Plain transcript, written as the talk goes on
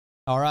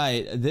All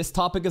right, this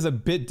topic is a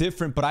bit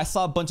different, but I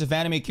saw a bunch of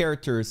anime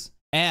characters,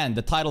 and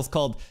the title's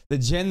called The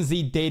Gen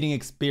Z Dating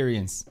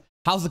Experience.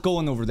 How's it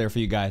going over there for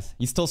you guys?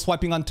 You still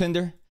swiping on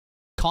Tinder?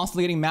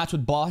 Constantly getting matched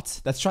with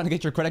bots that's trying to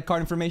get your credit card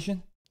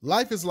information?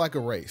 Life is like a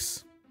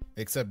race,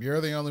 except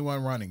you're the only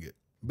one running it.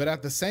 But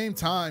at the same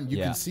time, you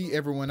can see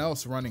everyone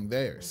else running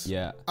theirs.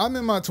 Yeah. I'm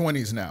in my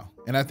 20s now,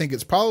 and I think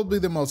it's probably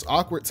the most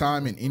awkward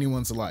time in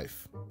anyone's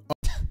life.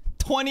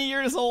 20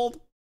 years old?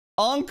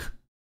 Unk?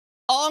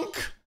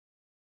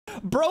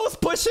 Bro's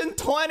pushing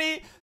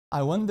 20.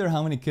 I wonder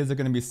how many kids are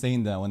going to be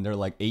saying that when they're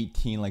like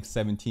 18, like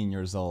 17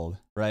 years old,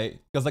 right?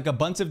 Because like a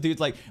bunch of dudes,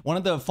 like one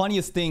of the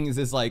funniest things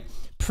is like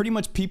pretty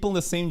much people in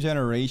the same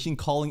generation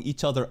calling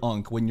each other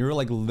unk when you're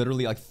like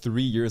literally like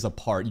 3 years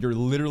apart. You're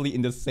literally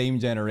in the same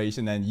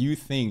generation and you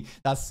think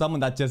that someone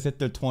that just hit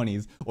their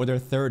 20s or their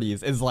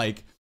 30s is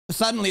like,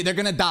 suddenly they're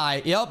going to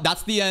die. Yep,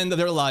 that's the end of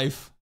their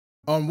life.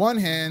 On one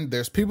hand,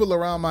 there's people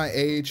around my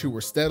age who were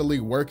steadily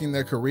working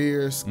their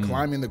careers,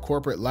 climbing the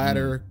corporate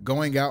ladder,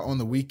 going out on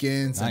the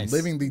weekends, and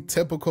living the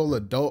typical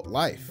adult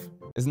life.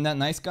 Isn't that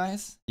nice,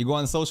 guys? You go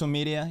on social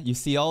media, you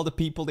see all the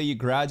people that you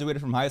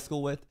graduated from high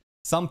school with.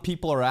 Some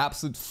people are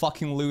absolute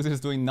fucking losers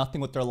doing nothing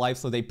with their life,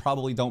 so they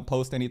probably don't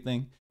post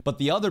anything. But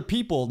the other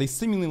people, they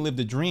seemingly live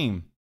the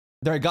dream.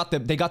 They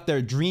got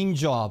their dream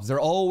jobs. They're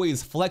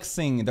always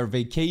flexing their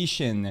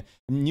vacation,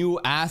 new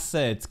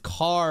assets,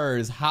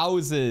 cars,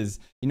 houses,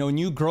 you know,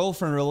 new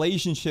girlfriend,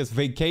 relationships,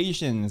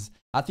 vacations.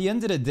 At the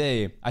end of the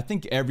day, I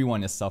think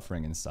everyone is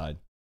suffering inside.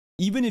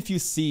 Even if you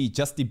see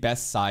just the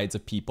best sides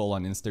of people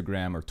on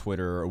Instagram or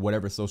Twitter or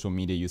whatever social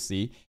media you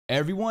see,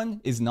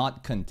 everyone is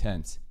not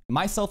content.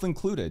 Myself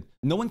included.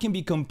 No one can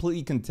be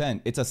completely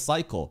content. It's a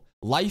cycle.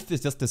 Life is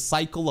just a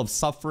cycle of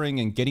suffering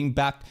and getting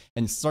back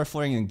and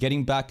suffering and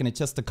getting back. And it's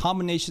just a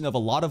combination of a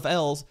lot of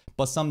L's,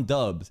 but some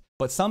dubs.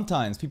 But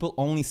sometimes people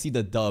only see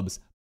the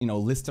dubs, you know,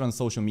 listed on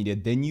social media.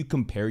 Then you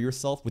compare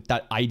yourself with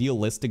that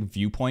idealistic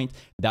viewpoint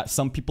that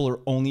some people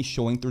are only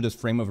showing through this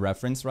frame of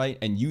reference, right?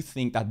 And you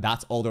think that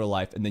that's all their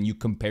life. And then you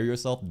compare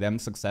yourself, them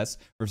success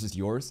versus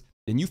yours.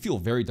 Then you feel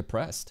very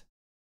depressed.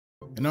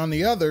 And on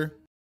the other,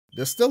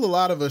 there's still a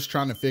lot of us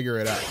trying to figure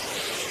it out.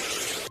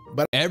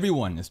 But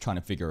everyone is trying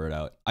to figure it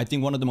out. I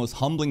think one of the most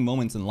humbling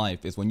moments in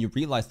life is when you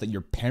realize that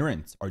your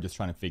parents are just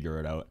trying to figure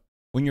it out.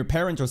 When your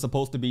parents are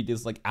supposed to be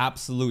these like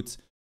absolute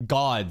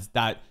gods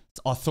that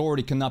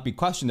authority cannot be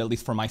questioned, at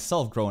least for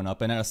myself growing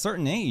up. And at a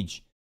certain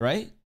age,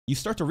 right, you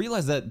start to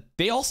realize that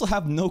they also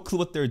have no clue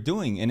what they're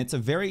doing. And it's a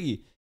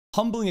very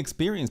humbling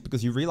experience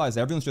because you realize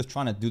everyone's just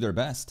trying to do their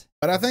best.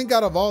 But I think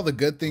out of all the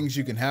good things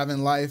you can have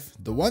in life,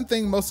 the one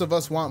thing most of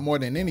us want more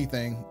than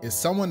anything is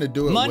someone to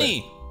do it with.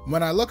 Money!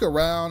 When I look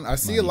around, I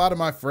see a lot of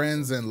my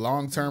friends in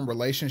long-term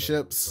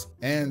relationships,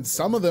 and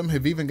some of them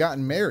have even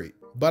gotten married.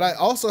 But I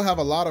also have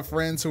a lot of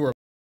friends who are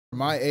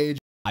my age.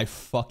 I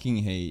fucking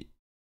hate,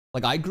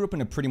 like I grew up in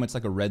a pretty much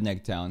like a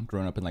redneck town,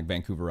 growing up in like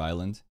Vancouver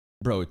Island.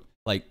 Bro,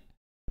 like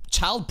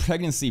child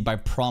pregnancy by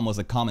prom was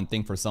a common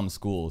thing for some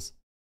schools.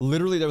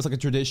 Literally, there was like a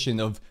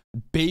tradition of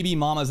baby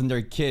mamas and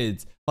their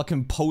kids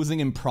fucking posing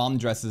in prom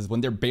dresses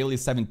when they're barely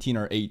 17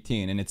 or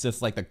 18. And it's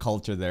just like the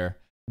culture there.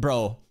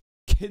 Bro,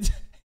 kids...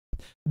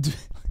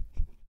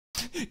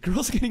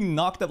 girls getting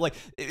knocked up, like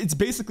it's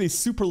basically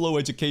super low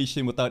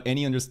education without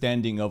any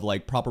understanding of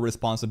like proper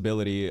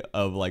responsibility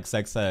of like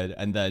sex ed.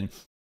 And then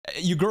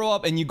you grow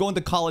up and you go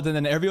into college and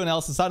then everyone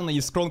else is suddenly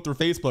you're scrolling through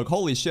Facebook,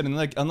 holy shit, and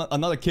like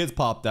another kid's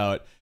popped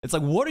out. It's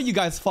like, what are you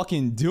guys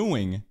fucking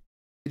doing?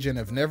 And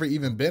have never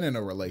even been in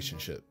a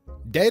relationship.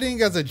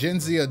 Dating as a Gen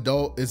Z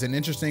adult is an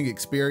interesting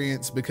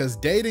experience because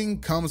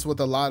dating comes with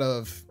a lot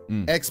of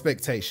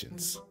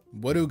expectations.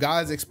 What do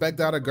guys expect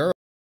out of girls?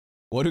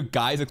 What do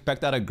guys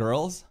expect out of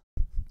girls?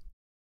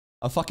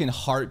 A fucking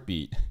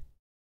heartbeat.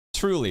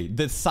 Truly,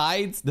 the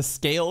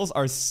scales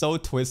are so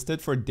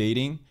twisted for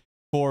dating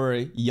for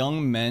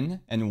young men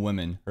and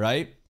women,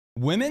 right?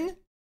 Women,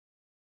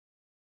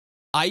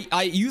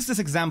 I use this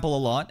example a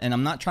lot, and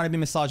I'm not trying to be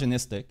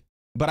misogynistic,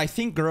 but I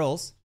think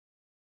girls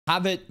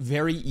have it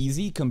very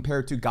easy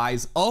compared to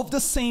guys of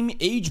the same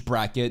age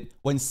bracket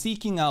when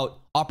seeking out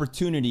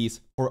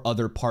opportunities for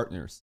other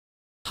partners.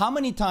 How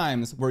many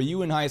times were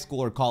you in high school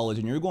or college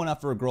and you're going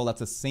after a girl that's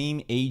the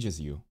same age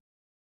as you,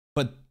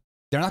 but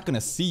they're not going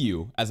to see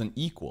you as an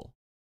equal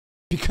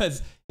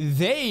because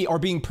they are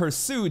being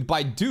pursued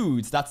by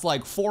dudes that's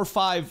like 4,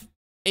 5,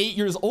 8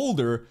 years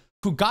older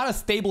who got a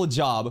stable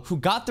job, who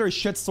got their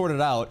shit sorted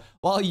out,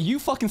 while you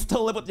fucking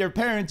still live with your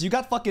parents. You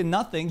got fucking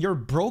nothing. You're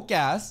broke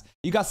ass.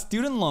 You got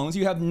student loans.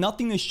 You have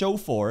nothing to show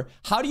for.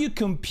 How do you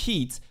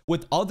compete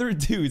with other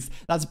dudes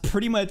that's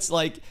pretty much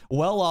like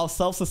well off,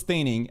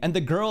 self-sustaining, and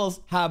the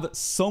girls have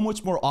so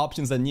much more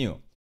options than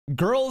you?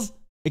 Girls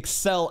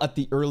excel at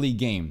the early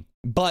game,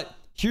 but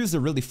here's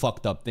the really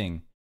fucked up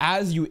thing.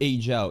 As you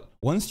age out,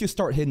 once you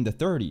start hitting the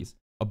 30s,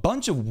 a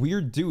bunch of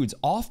weird dudes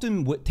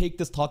often would take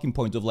this talking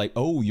point of like,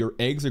 oh, your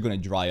eggs are gonna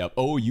dry up.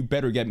 Oh, you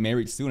better get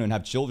married soon and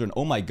have children.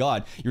 Oh my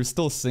God, you're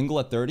still single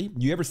at 30?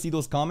 You ever see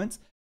those comments?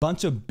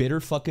 bunch of bitter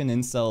fucking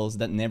incels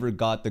that never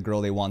got the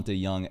girl they wanted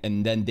young,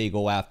 and then they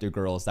go after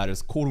girls that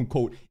is quote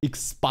unquote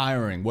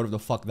expiring, whatever the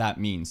fuck that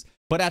means.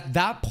 But at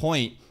that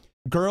point,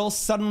 girls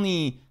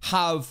suddenly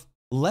have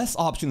less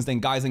options than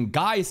guys, and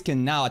guys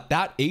can now at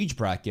that age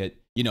bracket,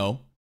 you know,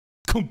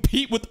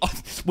 compete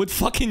with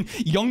fucking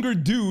younger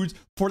dudes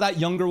for that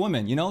younger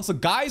woman, you know? So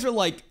guys are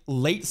like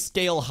late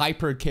scale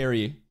hyper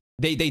carry.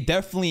 They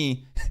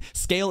definitely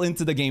scale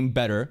into the game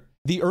better.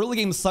 The early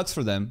game sucks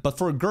for them, but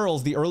for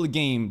girls, the early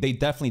game, they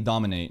definitely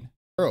dominate.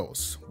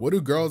 Girls, what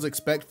do girls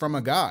expect from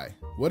a guy?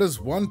 What does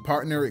one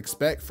partner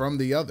expect from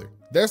the other?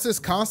 There's this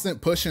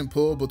constant push and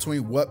pull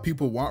between what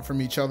people want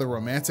from each other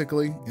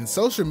romantically, and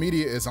social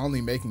media is only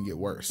making it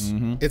worse.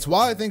 It's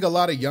why I think a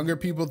lot of younger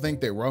people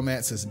think that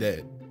romance is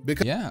dead.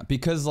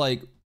 Because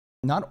like,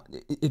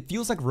 it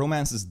feels like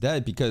romance is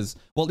dead because,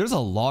 well, there's a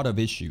lot of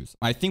issues.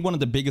 I think one of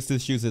the biggest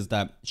issues is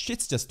that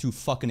shit's just too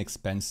fucking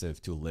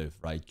expensive to live,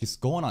 right? Just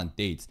going on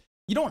dates.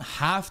 You don't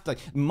have to,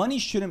 money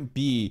shouldn't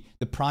be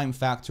the prime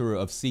factor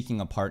of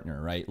seeking a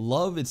partner, right?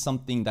 Love is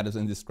something that is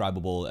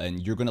indescribable,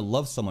 and you're gonna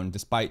love someone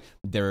despite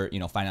their, you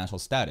know, financial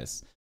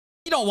status.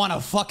 You don't want to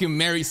fucking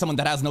marry someone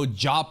that has no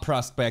job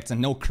prospects and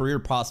no career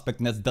prospect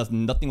and that does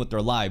nothing with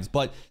their lives.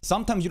 But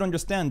sometimes you don't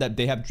understand that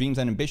they have dreams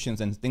and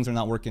ambitions and things are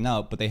not working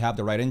out, but they have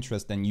the right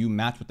interest and you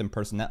match with them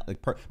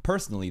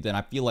personally, then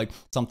I feel like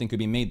something could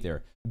be made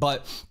there.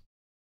 But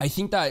I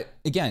think that,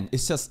 again,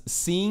 it's just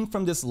seeing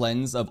from this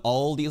lens of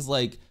all these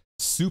like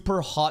super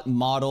hot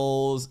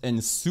models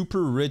and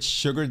super rich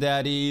sugar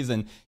daddies,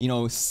 and you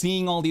know,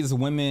 seeing all these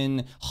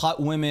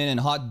hot women and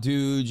hot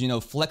dudes, you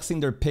know, flexing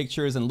their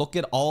pictures and look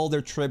at all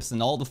their trips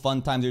and all the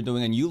fun times they're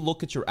doing, and you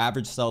look at your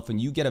average self and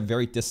you get a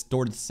very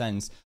distorted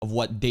sense of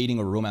what dating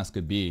or romance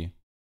could be.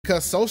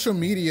 Because social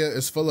media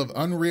is full of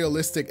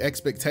unrealistic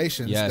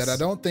expectations that I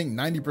don't think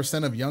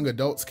 90% of young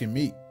adults can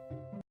meet.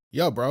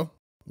 Yo, bro.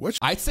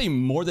 I'd say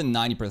more than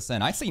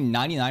 90%. I'd say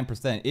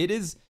 99%. It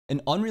is an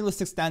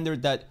unrealistic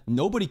standard that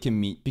nobody can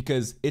meet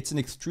because it's an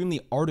extremely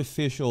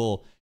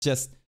artificial,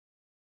 just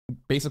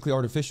basically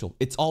artificial.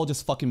 It's all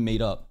just fucking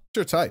made up. What's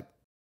your type?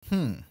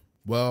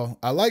 Well,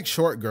 I like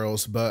short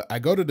girls, but I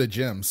go to the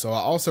gym, so I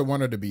also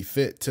want her to be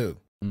fit too.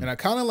 And I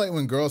kind of like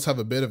when girls have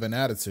a bit of an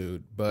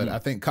attitude, but I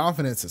think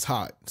confidence is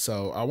hot.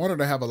 So I want her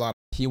to have a lot.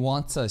 He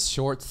wants a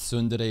short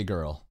tsundere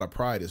girl. Of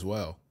pride as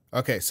well.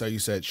 Okay, so you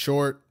said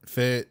short,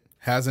 fit,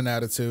 has an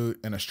attitude,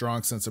 and a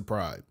strong sense of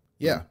pride.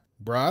 Yeah.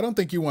 Bro, I don't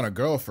think you want a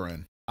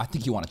girlfriend. I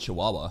think you want a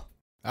chihuahua.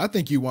 I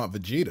think you want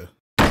Vegeta.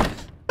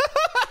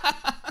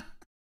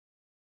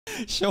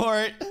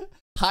 Short,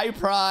 high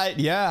pride.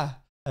 Yeah,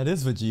 that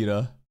is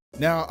Vegeta.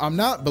 Now, I'm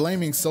not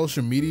blaming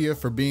social media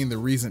for being the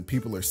reason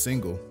people are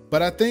single,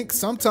 but I think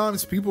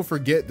sometimes people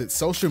forget that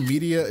social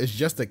media is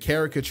just a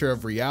caricature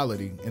of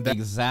reality. And that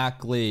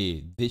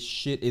exactly. This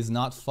shit is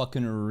not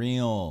fucking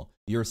real.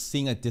 You're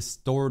seeing a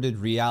distorted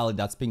reality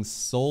that's being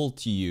sold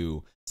to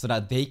you so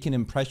that they can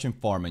impression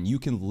farm and you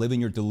can live in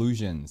your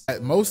delusions.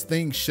 Most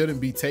things shouldn't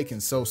be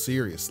taken so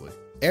seriously.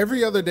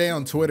 Every other day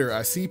on Twitter,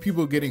 I see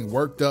people getting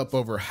worked up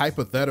over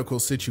hypothetical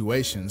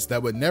situations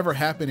that would never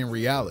happen in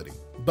reality,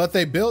 but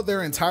they build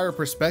their entire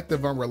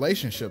perspective on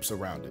relationships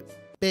around it.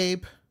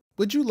 Babe,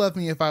 would you love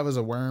me if I was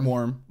a worm?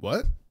 Worm.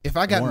 What? If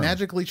I got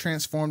magically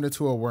transformed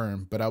into a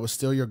worm, but I was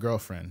still your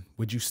girlfriend,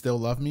 would you still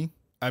love me?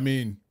 I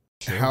mean,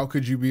 sure. How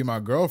could you be my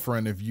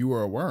girlfriend if you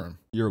were a worm?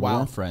 You're a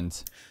worm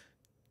friend.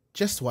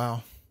 Just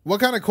wow. What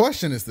kind of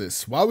question is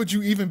this? Why would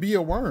you even be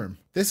a worm?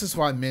 This is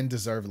why men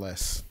deserve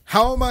less.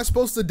 How am I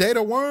supposed to date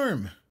a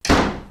worm?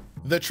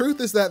 The truth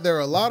is that there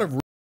are a lot of...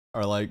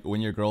 Or like when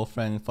your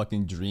girlfriend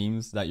fucking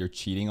dreams that you're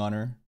cheating on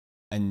her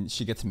and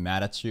she gets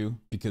mad at you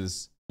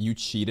because you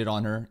cheated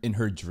on her in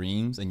her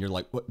dreams and you're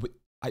like, what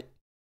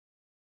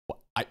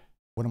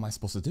am I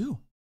supposed to do?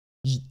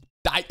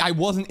 I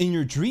wasn't in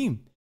your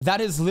dream. That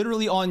is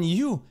literally on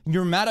you.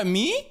 You're mad at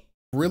me?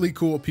 Really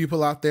cool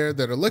people out there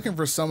that are looking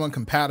for someone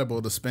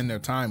compatible to spend their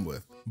time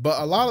with.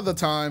 But a lot of the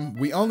time,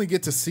 we only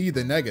get to see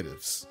the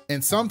negatives.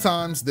 And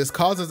sometimes this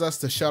causes us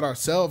to shut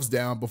ourselves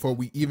down before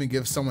we even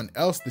give someone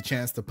else the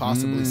chance to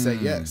possibly say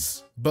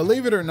yes.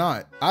 Believe it or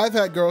not, I've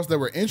had girls that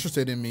were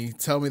interested in me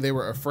tell me they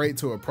were afraid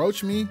to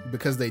approach me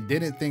because they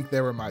didn't think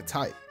they were my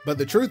type. But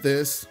the truth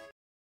is...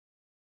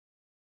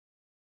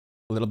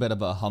 A little bit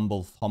of a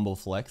humble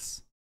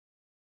flex.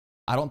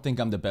 I don't think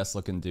I'm the best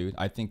looking dude.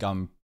 I think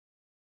I'm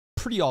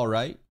pretty all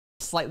right,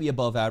 slightly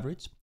above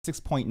average,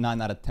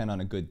 6.9 out of 10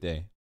 on a good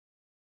day.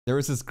 There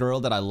was this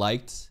girl that I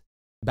liked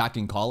back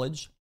in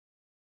college,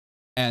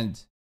 and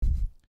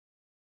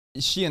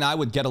she and I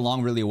would get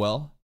along really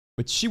well,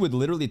 but she would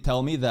literally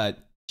tell me that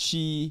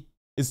she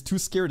is too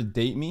scared to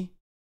date me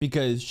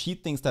because she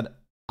thinks that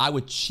I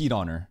would cheat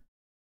on her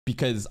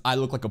because I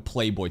look like a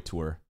playboy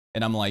to her.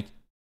 And I'm like,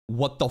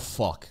 what the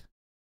fuck?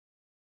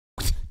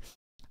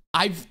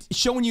 I've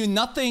shown you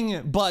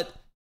nothing but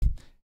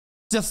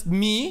just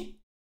me.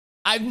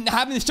 I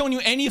haven't shown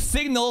you any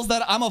signals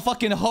that I'm a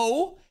fucking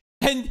hoe.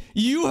 And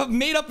you have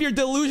made up your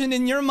delusion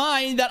in your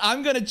mind that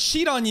I'm gonna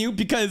cheat on you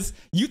because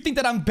you think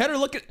that I'm better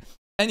looking.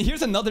 And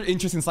here's another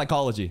interesting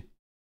psychology.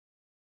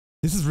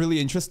 this is really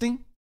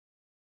interesting.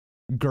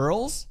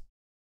 Girls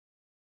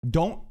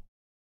don't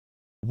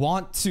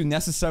want to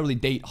necessarily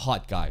date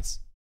hot guys.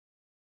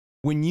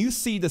 When you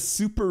see the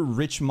super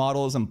rich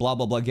models and blah,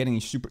 blah, blah getting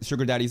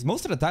sugar daddies,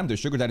 most of the time their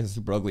sugar daddies are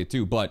super ugly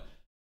too. But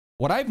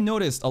what I've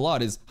noticed a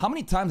lot is how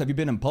many times have you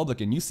been in public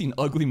and you've seen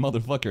ugly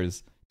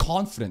motherfuckers,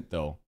 confident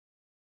though,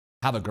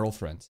 have a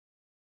girlfriend?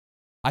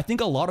 I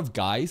think a lot of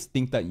guys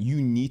think that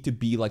you need to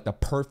be like the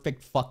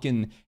perfect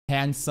fucking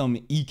handsome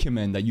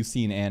ikemen that you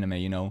see in anime,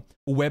 you know?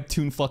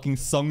 Webtoon fucking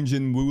Sung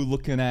Jin Woo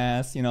looking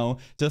ass, you know?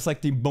 Just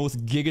like the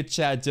most Giga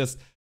Chad, just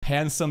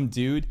handsome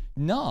dude.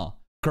 No.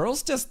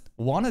 Girls just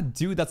want a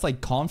dude that's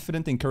like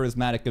confident and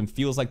charismatic and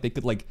feels like they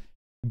could like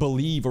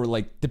believe or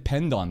like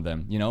depend on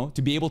them, you know?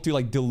 To be able to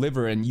like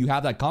deliver and you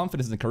have that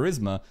confidence and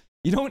charisma.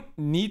 You don't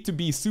need to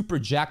be super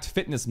jacked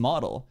fitness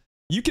model.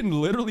 You can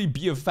literally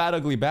be a fat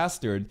ugly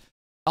bastard.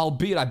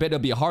 Albeit, I bet it'll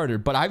be harder,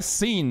 but I've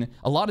seen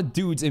a lot of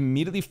dudes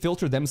immediately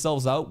filter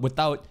themselves out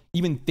without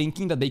even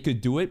thinking that they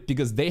could do it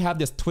because they have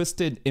this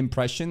twisted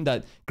impression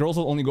that girls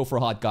will only go for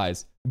hot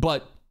guys.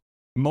 But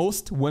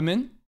most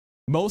women,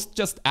 most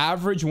just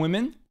average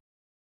women,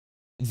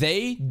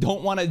 they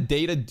don't want to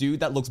date a dude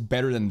that looks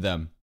better than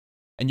them.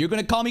 And you're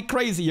going to call me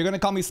crazy. You're going to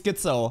call me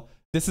schizo.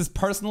 This is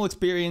personal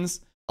experience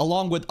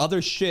along with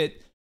other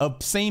shit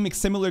of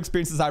similar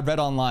experiences I read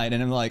online.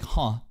 And I'm like,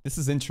 huh, this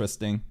is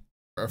interesting.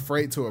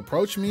 Afraid to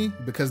approach me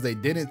because they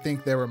didn't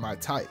think they were my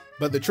type.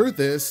 But the truth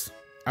is,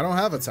 I don't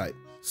have a type.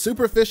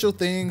 Superficial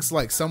things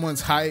like someone's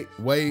height,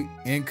 weight,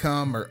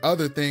 income, or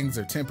other things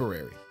are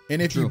temporary.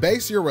 And if you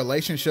base your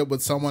relationship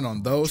with someone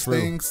on those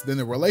things, then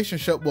the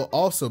relationship will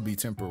also be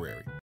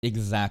temporary.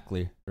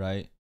 Exactly,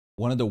 right?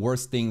 One of the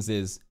worst things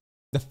is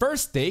the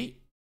first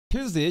date.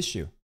 Here's the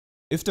issue.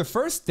 If the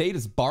first date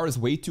bar is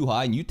way too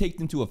high and you take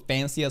them to a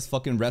fancy ass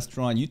fucking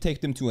restaurant, you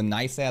take them to a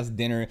nice ass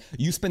dinner,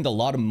 you spend a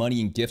lot of money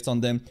and gifts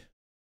on them,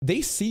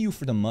 they see you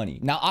for the money.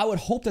 Now, I would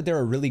hope that they're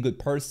a really good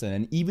person.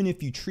 And even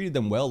if you treated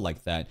them well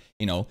like that,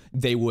 you know,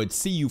 they would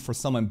see you for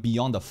someone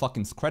beyond the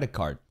fucking credit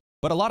card.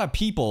 But a lot of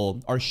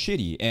people are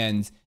shitty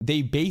and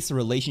they base a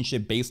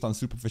relationship based on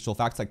superficial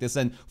facts like this.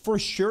 And for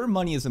sure,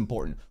 money is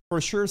important. For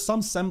sure,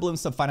 some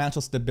semblance of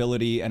financial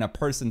stability and a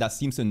person that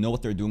seems to know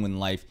what they're doing in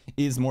life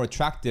is more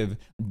attractive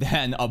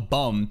than a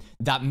bum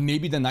that may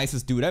be the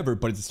nicest dude ever,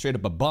 but it's straight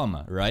up a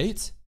bum,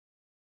 right?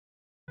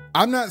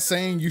 I'm not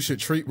saying you should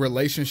treat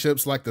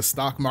relationships like the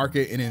stock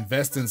market and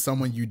invest in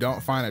someone you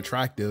don't find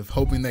attractive,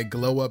 hoping they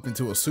glow up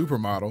into a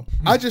supermodel.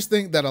 I just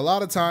think that a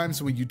lot of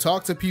times when you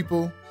talk to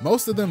people,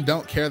 most of them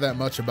don't care that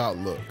much about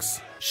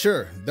looks.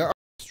 Sure, there are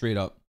straight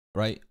up,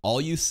 right?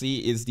 All you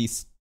see is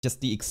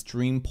just the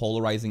extreme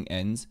polarizing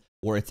ends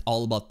where it's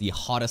all about the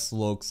hottest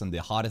looks and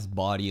the hottest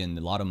body and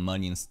a lot of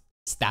money and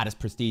status,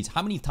 prestige.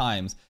 How many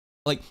times,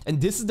 like,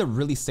 and this is the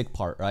really sick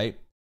part, right?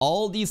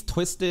 All these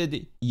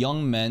twisted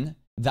young men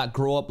that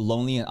grow up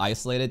lonely and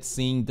isolated,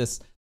 seeing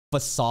this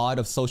facade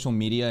of social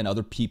media and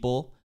other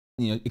people,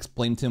 you know,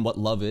 explain to them what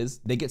love is,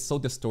 they get so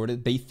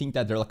distorted, they think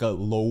that they're like a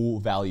low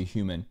value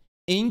human.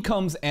 In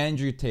comes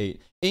Andrew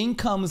Tate. In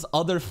comes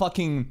other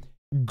fucking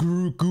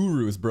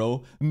gurus,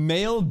 bro.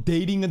 Male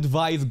dating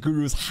advice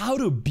gurus. How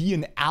to be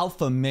an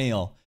alpha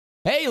male.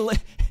 Hey,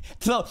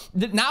 so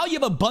now you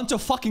have a bunch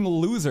of fucking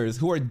losers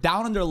who are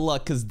down on their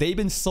luck because they've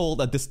been sold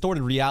a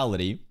distorted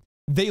reality.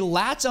 They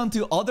latch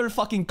onto other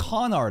fucking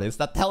con artists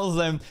that tells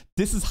them,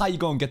 this is how you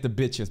go and get the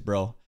bitches,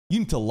 bro. You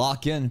need to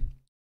lock in.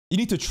 You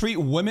need to treat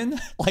women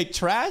like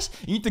trash.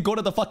 You need to go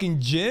to the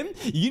fucking gym.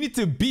 You need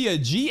to be a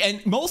G.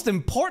 And most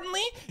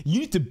importantly,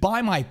 you need to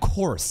buy my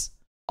course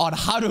on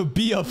how to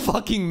be a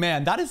fucking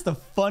man. That is the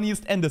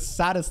funniest and the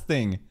saddest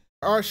thing.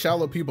 There are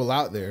shallow people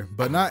out there,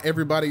 but not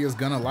everybody is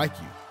gonna like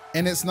you.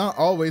 And it's not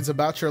always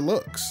about your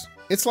looks.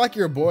 It's like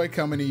your boy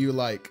coming to you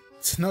like,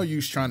 it's no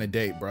use trying to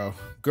date, bro.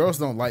 Girls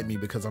don't like me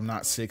because I'm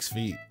not 6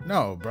 feet.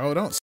 No, bro,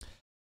 don't.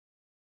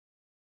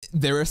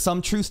 There is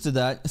some truth to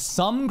that.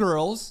 Some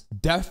girls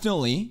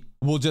definitely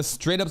will just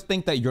straight up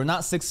think that you're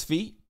not 6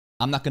 feet.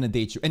 I'm not going to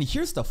date you. And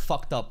here's the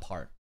fucked up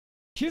part.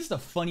 Here's the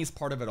funniest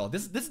part of it all.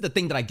 This is the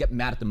thing that I get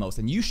mad at the most.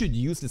 And you should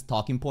use this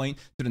talking point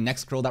to the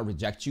next girl that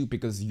rejects you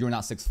because you're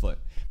not 6 foot.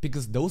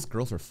 Because those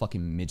girls are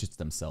fucking midgets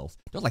themselves.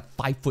 They're like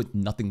 5 foot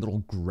nothing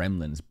little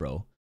gremlins,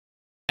 bro.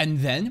 And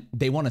then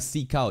they want to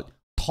seek out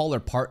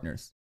taller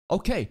partners.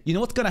 Okay, you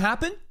know what's gonna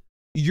happen?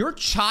 Your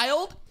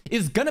child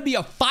is gonna be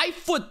a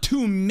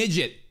 5'2"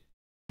 midget.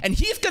 And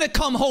he's gonna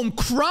come home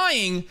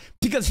crying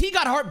because he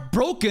got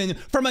heartbroken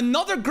from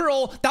another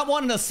girl that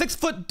wanted a 6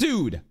 foot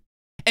dude.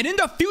 And in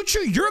the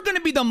future, you're gonna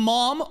be the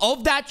mom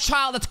of that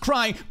child that's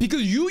crying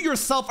because you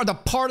yourself are the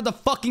part of the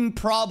fucking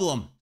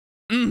problem.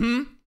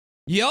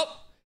 Yep.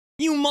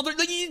 You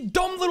you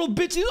dumb little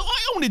bitches.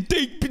 I want to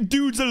date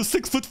dudes that are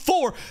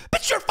 6'4".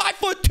 But you're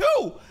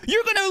 5'2".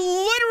 You're gonna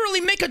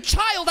literally make a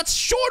child that's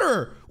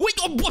shorter. Wait,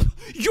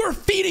 you're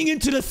feeding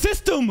into the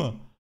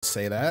system.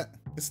 Say that.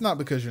 It's not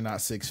because you're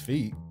not 6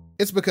 feet.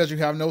 It's because you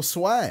have no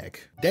swag.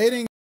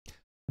 Dating.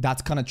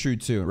 That's kind of true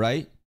too,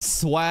 right?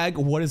 Swag.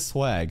 What is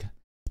swag?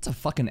 It's a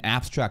fucking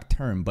abstract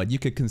term, but you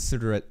could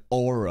consider it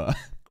aura,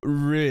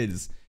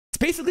 riz, It's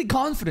basically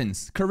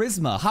confidence,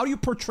 charisma. How do you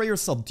portray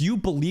yourself? Do you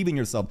believe in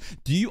yourself?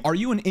 Are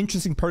you an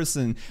interesting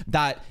person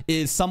that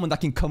is someone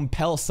that can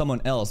compel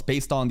someone else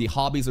based on the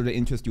hobbies or the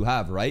interests you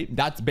have, right?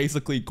 That's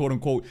basically quote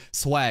unquote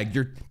swag.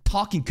 You're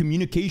talking,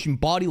 communication,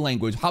 body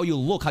language, how you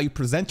look, how you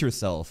present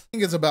yourself. I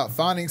think it's about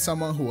finding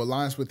someone who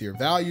aligns with your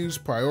values,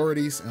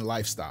 priorities, and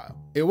lifestyle.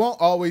 It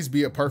won't always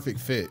be a perfect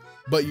fit,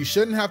 but you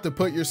shouldn't have to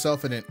put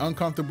yourself in an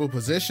uncomfortable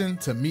position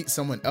to meet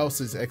someone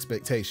else's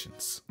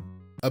expectations.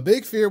 A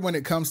big fear when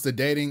it comes to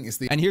dating is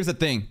And here's the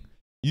thing.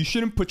 You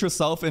shouldn't put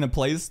yourself in a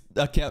place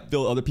that can't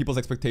fill other people's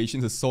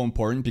expectations is so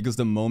important, because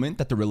the moment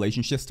that the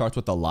relationship starts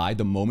with a lie,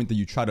 the moment that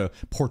you try to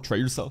portray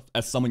yourself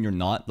as someone you're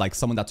not, like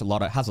someone that's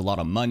has a lot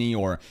of money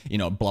or, you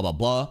know, blah, blah,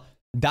 blah,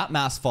 that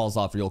mask falls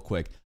off real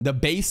quick. The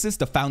basis,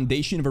 the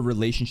foundation of a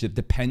relationship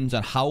depends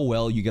on how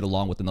well you get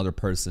along with another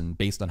person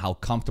based on how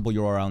comfortable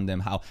you are around them,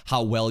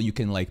 how well you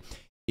can, like,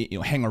 you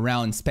know, hang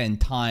around, spend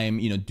time,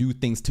 you know, do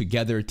things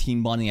together,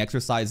 team bonding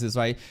exercises,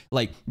 right?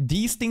 Like,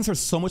 these things are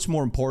so much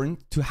more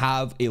important to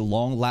have a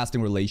long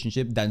lasting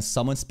relationship than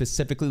someone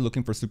specifically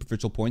looking for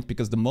superficial points.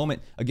 Because the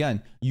moment,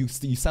 again, you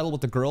settle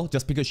with a girl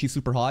just because she's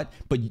super hot,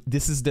 but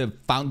this is the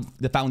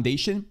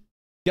foundation,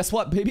 guess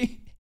what,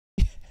 baby?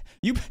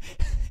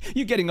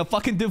 You're getting a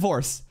fucking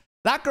divorce.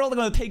 That girl is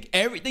gonna take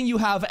everything you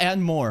have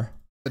and more.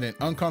 In an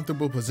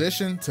uncomfortable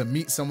position to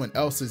meet someone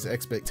else's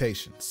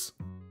expectations.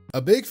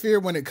 A big fear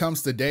when it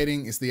comes to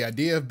dating is the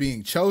idea of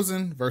being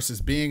chosen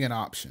versus being an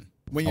option.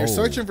 When you're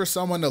searching for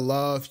someone to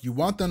love, you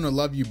want them to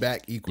love you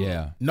back equally.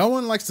 Yeah. No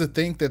one likes to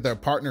think that their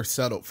partner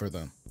settled for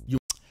them.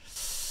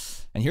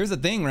 And here's the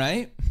thing,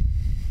 right?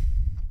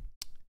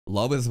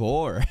 Love is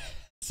war.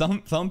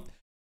 The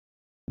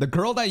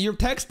girl that you're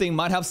texting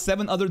might have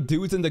 7 other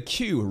dudes in the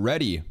queue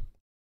ready,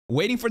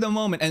 waiting for the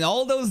moment. And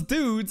all those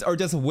dudes are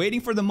just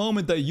waiting for the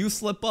moment that you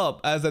slip up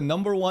as a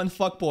 #1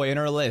 fuckboy in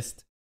her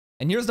list.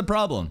 And here's the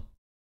problem.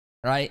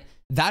 Right?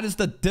 That is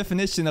the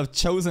definition of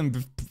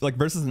chosen, like,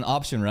 versus an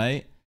option,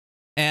 right?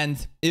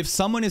 And if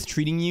someone is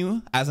treating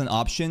you as an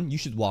option, you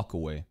should walk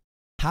away.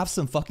 Have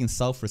some fucking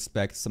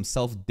self-respect, some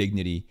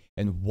self-dignity,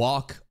 and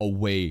walk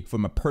away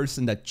from a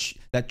person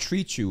that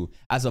treats you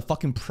as a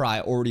fucking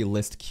priority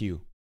list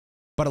queue.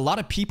 But a lot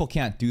of people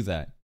can't do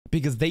that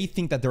because they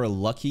think that they're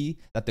lucky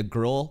that the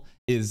girl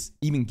is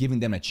even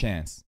giving them a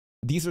chance.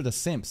 These are the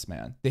simps,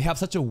 man. They have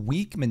such a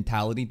weak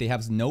mentality. They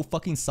have no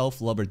fucking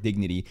self-love or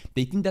dignity.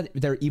 They think that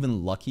they're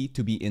even lucky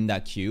to be in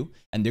that queue,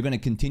 and they're going to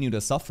continue to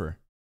suffer.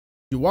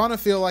 You want to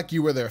feel like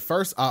you were their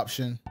first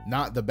option,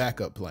 not the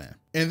backup plan.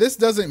 And this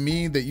doesn't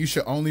mean that you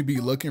should only be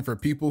looking for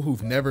people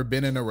who've never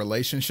been in a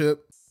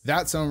relationship.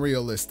 That's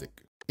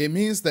unrealistic. It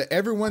means that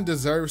everyone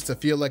deserves to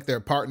feel like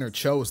their partner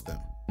chose them.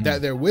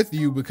 That they're with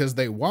you because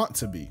they want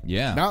to be.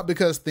 Yeah. Not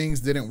because things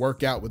didn't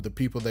work out with the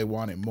people they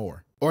wanted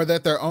more. Or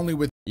that they're only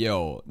with—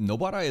 Yo,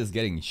 Nobara is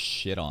getting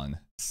shit on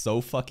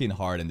so fucking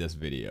hard in this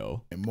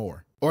video.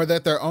 More. Or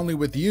that they're only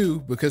with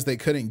you because they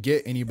couldn't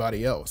get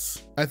anybody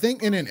else. I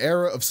think in an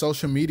era of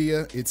social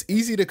media, it's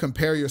easy to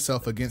compare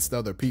yourself against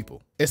other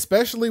people.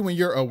 Especially when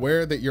you're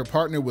aware that your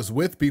partner was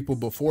with people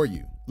before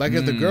you. Like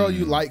if the girl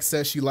you like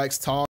says she likes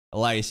tall—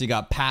 like she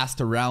got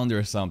passed around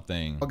or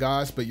something.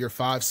 Guys, but you're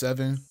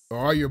 5'7", or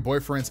all your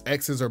boyfriend's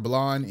exes are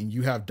blonde and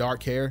you have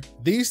dark hair.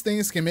 These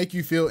things can make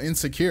you feel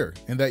insecure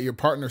and that your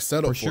partner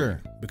settled for you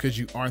because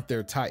you aren't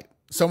their type.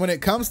 So when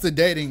it comes to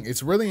dating,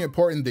 it's really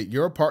important that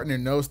your partner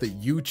knows that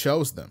you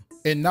chose them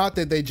and not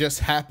that they just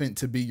happened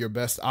to be your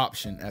best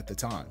option at the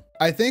time.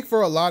 I think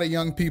for a lot of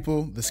young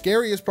people, the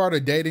scariest part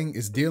of dating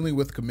is dealing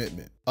with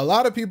commitment. A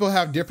lot of people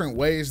have different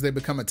ways they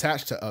become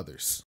attached to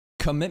others.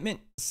 Commitment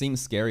seems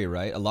scary,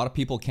 right? A lot of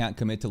people can't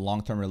commit to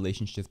long-term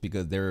relationships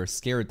because they're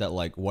scared that,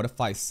 like, what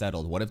if I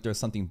settled? What if there's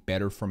something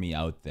better for me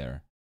out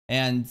there?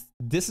 And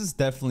this is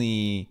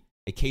definitely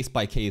a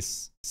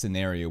case-by-case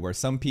scenario where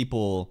some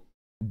people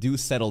do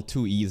settle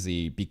too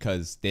easy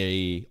because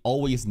they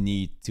always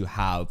need to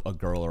have a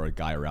girl or a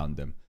guy around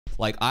them.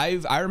 Like I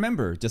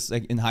remember just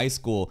like in high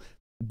school,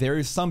 there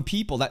is some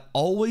people that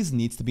always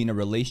needs to be in a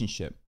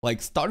relationship.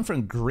 Like starting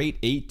from grade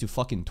 8 to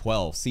fucking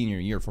 12, senior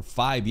year, for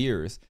 5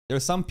 years. There are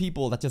some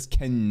people that just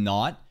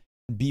cannot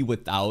be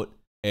without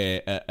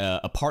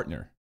a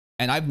partner.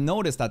 And I've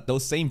noticed that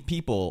those same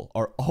people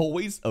are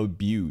always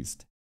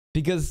abused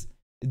because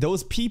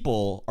those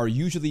people are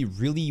usually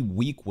really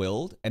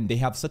weak-willed and they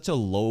have such a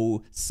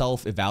low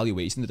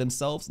self-evaluation of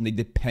themselves and they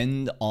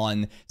depend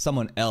on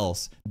someone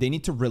else. They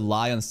need to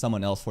rely on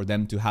someone else for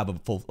them to have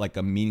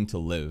a meaning to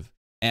live.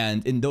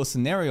 And in those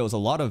scenarios, a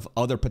lot of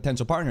other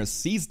potential partners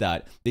sees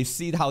that. They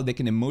see how they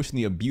can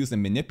emotionally abuse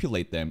and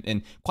manipulate them.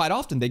 And quite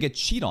often they get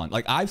cheated on.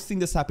 Like I've seen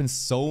this happen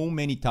so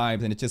many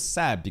times and it's just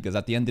sad because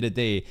at the end of the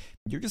day,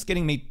 you're just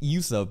getting made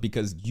use of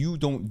because you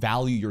don't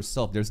value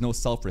yourself. There's no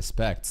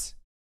self-respect.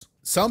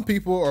 Some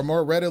people are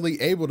more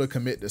readily able to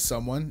commit to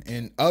someone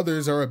and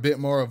others are a bit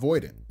more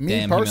avoidant.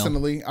 Me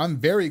personally, I'm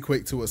very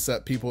quick to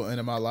accept people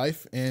into my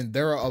life and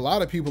there are a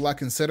lot of people I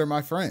consider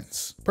my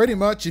friends. Pretty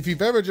much, if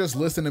you've ever just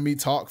listened to me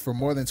talk for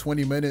more than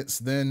 20 minutes,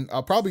 then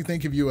I'll probably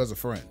think of you as a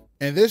friend.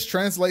 And this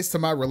translates to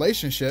my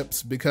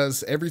relationships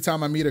because every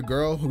time I meet a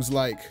girl who's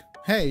like,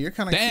 hey, you're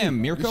kind of cute,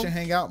 Mirko, we should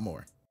hang out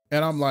more.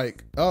 And I'm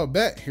like, oh,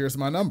 bet, here's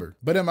my number.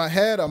 But in my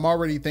head, I'm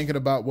already thinking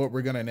about what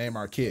we're gonna name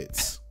our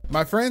kids.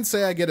 My friends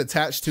say I get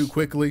attached too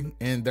quickly,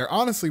 and they're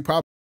honestly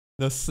probably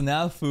the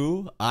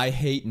snafu I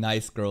hate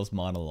nice girls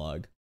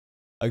monologue.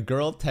 A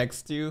girl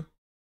texts you,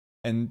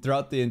 and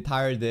throughout the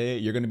entire day,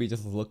 you're gonna be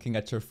just looking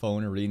at your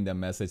phone and reading the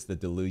message to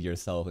delude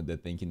yourself into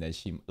thinking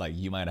that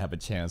you might have a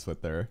chance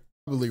with her.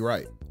 probably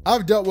right.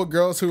 I've dealt with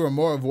girls who are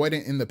more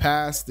avoidant in the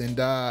past,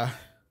 and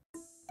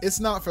it's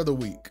not for the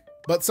weak.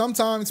 But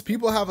sometimes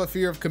people have a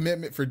fear of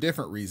commitment for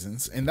different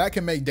reasons, and that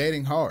can make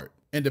dating hard.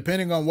 And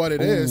depending on what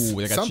it is,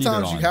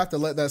 sometimes you have to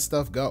let that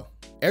stuff go.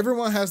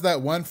 Everyone has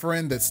that one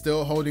friend that's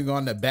still holding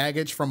on to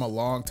baggage from a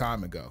long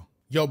time ago.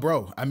 Yo,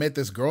 bro, I met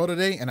this girl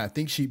today and I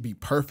think she'd be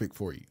perfect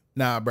for you.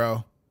 Nah,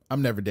 bro,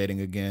 I'm never dating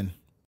again.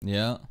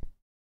 Yeah.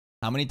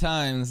 How many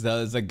times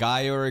does a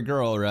guy or a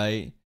girl,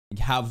 right,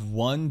 have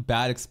one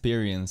bad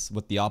experience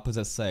with the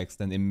opposite sex,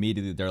 then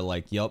immediately they're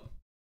like, yup,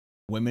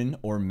 women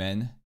or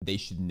men, they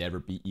should never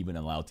be even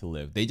allowed to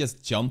live. They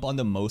just jump on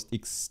the most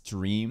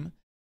extreme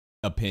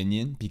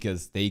opinion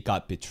because they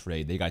got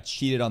betrayed. They got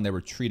cheated on. They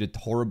were treated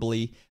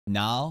horribly.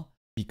 Now,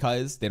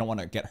 because they don't want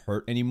to get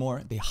hurt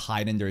anymore, they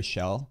hide in their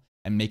shell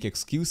and make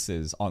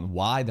excuses on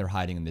why they're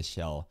hiding in the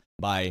shell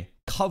by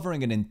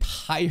covering an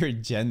entire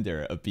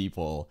gender of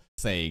people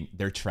saying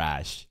they're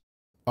trash.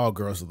 All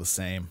girls are the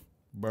same.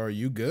 Bro, are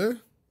you good?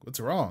 What's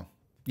wrong?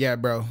 Yeah,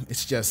 bro,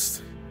 it's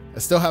just, I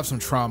still have some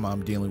trauma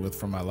I'm dealing with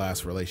from my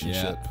last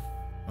relationship. Yeah.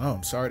 Oh,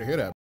 I'm sorry to hear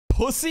that.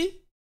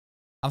 Pussy?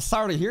 I'm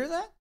sorry to hear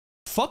that?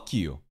 Fuck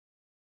you.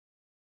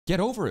 Get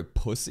over it,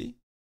 pussy.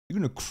 You're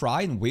gonna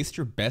cry and waste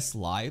your best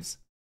lives?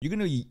 You're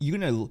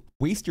gonna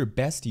waste your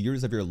best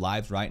years of your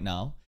lives right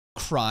now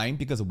crying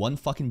because one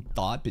fucking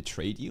thought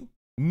betrayed you?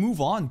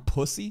 Move on,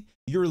 pussy.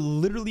 You're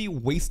literally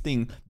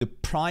wasting the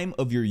prime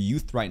of your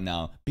youth right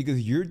now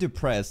because you're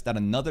depressed that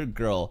another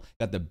girl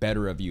got the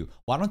better of you.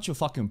 Why don't you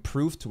fucking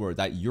prove to her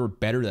that you're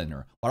better than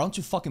her? Why don't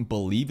you fucking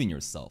believe in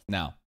yourself?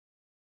 Now,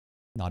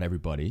 not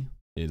everybody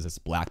is as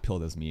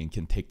black-pilled as me and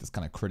can take this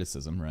kind of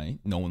criticism, right?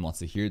 No one wants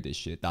to hear this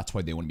shit. That's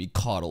why they want to be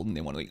coddled and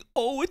they want to be,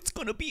 oh, it's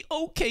gonna be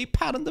okay,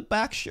 pat on the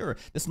back, sure.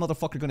 This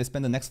motherfucker gonna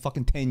spend the next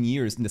fucking 10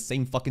 years in the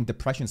same fucking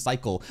depression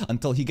cycle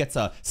until he gets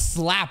a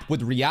slap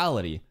with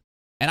reality.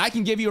 And I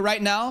can give you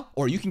right now,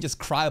 or you can just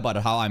cry about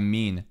it how I'm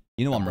mean.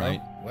 You know I'm right.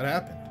 What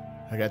happened?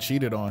 I got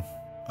cheated on.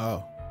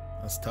 Oh,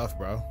 that's tough,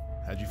 bro.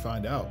 How'd you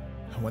find out?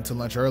 I went to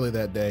lunch early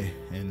that day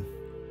and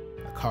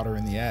I caught her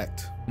in the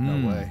act.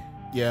 No way.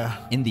 Yeah.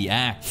 In the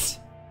act.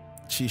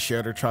 She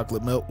shared her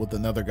chocolate milk with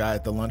another guy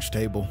at the lunch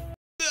table.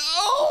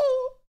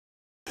 Oh!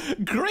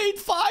 Grade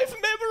 5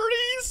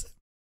 memories!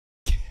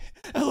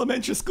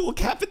 Elementary school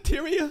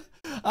cafeteria.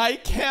 I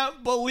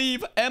can't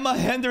believe Emma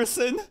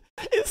Henderson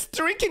is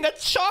drinking a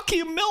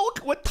chalky milk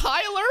with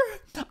Tyler.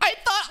 I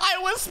thought I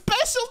was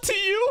special to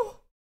you.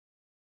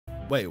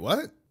 Wait,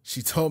 what?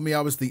 She told me I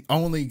was the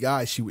only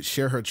guy she would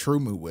share her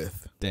Trumu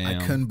with.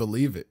 Damn. I couldn't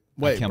believe it.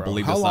 Wait, I can't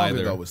believe how long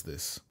ago was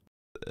this?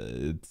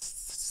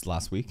 It's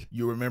last week.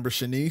 You remember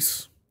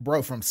Shanice?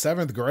 Bro, from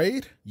 7th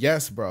grade?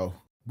 Yes, bro.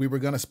 We were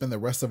gonna spend the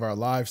rest of our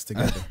lives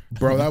together.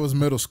 Bro, that was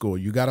middle school.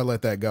 You gotta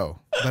let that go.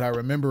 But I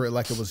remember it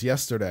like it was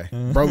yesterday.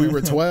 Bro, we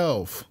were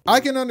 12. I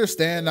can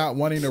understand not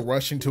wanting to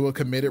rush into a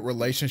committed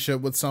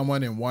relationship with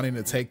someone and wanting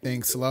to take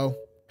things slow.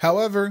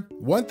 However,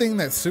 one thing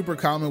that's super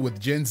common with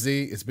Gen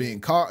Z is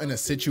being caught in a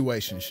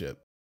situationship.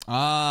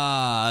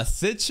 Ah,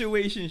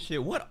 situationship.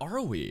 What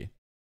are we?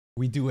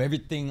 We do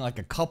everything like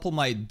a couple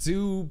might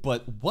do,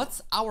 but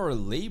what's our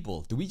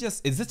label?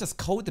 Is this just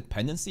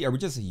codependency? Are we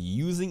just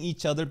using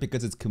each other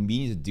because it's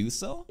convenient to do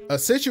so? A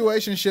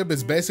situationship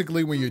is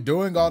basically when you're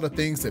doing all the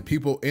things that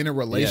people in a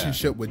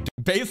relationship would do.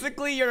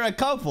 Basically, you're a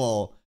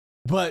couple,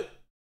 but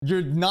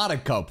you're not a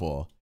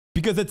couple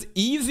because it's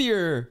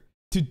easier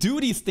to do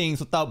these things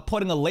without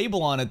putting a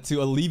label on it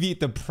to alleviate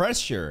the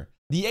pressure,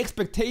 the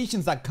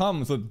expectations that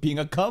comes with being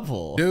a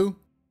couple.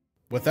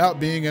 Without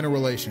being in a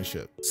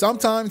relationship.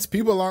 Sometimes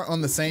people aren't on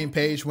the same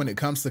page when it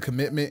comes to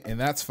commitment, and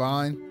that's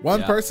fine.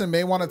 One person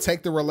may want to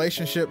take the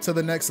relationship to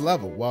the next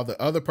level, while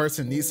the other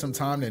person needs some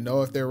time to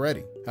know if they're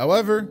ready.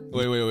 However,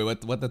 wait,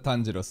 what did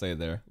Tanjiro say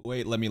there?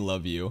 Wait, let me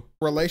love you.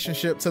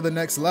 Relationship to the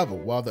next level,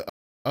 while the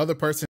other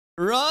person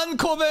run,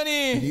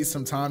 Kobeni! Needs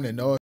some time to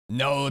know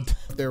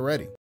if they're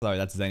ready. Sorry,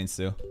 that's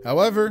Zenitsu.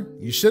 However,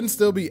 you shouldn't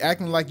still be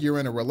acting like you're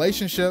in a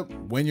relationship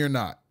when you're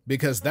not.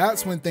 Because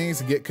that's when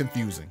things get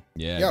confusing.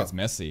 Yeah, it gets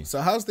messy.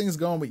 So how's things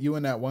going with you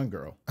and that one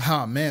girl?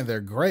 Oh man, they're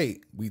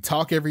great. We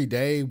talk every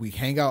day. We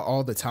hang out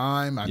all the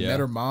time. I met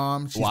her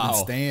mom. She's been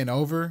staying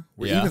over.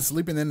 We're even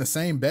sleeping in the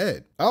same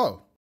bed.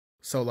 Oh,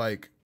 so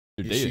like,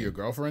 is she your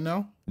girlfriend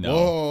now?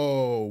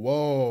 No.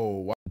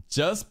 Whoa.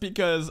 Just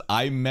because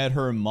I met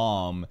her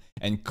mom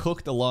and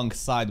cooked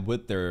alongside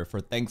with her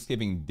for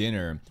Thanksgiving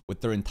dinner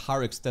with their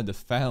entire extended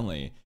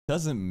family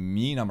doesn't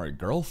mean I'm her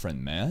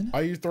girlfriend, man. Why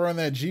are you throwing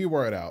that G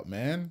word out,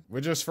 man? We're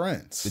just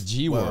friends. The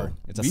G word.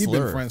 It's a slur.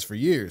 We've been friends for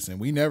years and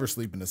we never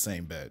sleep in the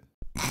same bed.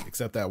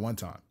 Except that one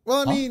time.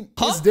 Well, I mean,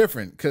 it's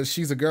different because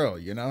she's a girl,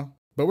 you know?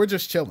 But we're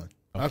just chilling.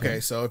 Okay,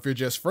 so if you're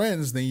just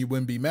friends, then you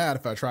wouldn't be mad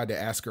if I tried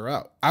to ask her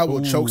out. I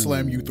will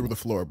chokeslam you through the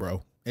floor,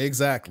 bro.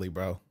 Exactly,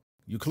 bro.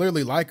 You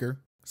clearly like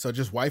her, so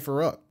just wife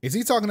her up. Is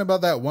he talking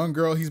about that one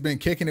girl he's been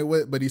kicking it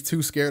with, but he's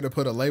too scared to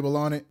put a label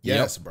on it?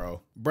 Yes,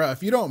 bro. Bro,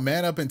 if you don't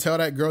man up and tell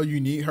that girl you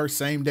need her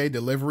same day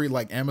delivery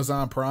like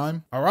Amazon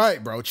Prime, all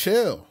right, bro,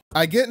 chill.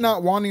 I get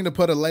not wanting to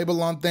put a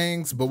label on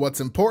things, but what's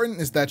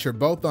important is that you're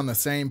both on the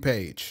same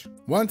page.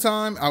 One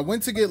time, I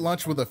went to get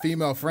lunch with a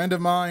female friend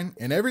of mine,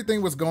 and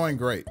everything was going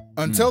great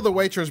until the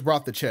waitress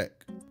brought the check.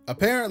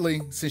 Apparently,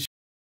 since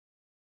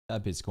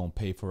that bitch gonna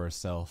pay for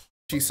herself.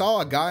 She saw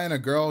a guy and a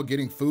girl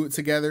getting food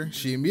together,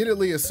 she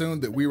immediately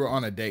assumed that we were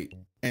on a date.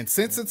 And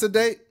since it's a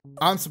date,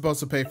 I'm supposed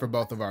to pay for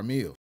both of our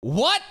meals.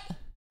 What?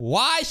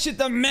 Why should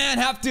the man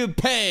have to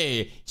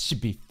pay? It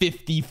should be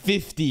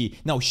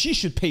 50-50. No, she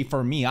should pay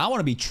for me. I want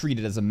to be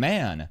treated as a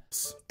man.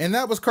 And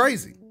that was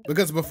crazy,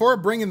 because before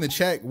bringing the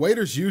check,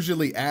 waiters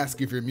usually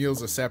ask if your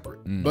meals are separate.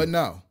 But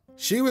no,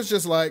 she was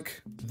just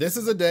like, this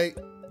is a date,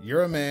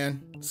 you're a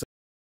man. So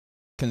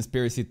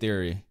conspiracy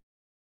theory.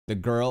 The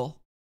girl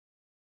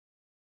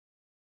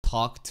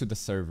talked to the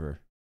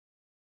server.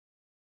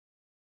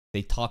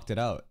 They talked it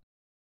out.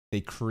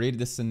 They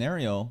created this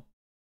scenario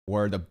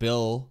where the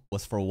bill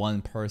was for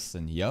one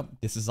person. Yep,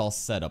 this is all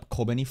set up.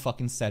 Kobeni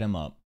fucking set him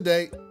up.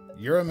 Date,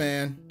 you're a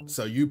man,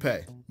 so you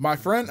pay. My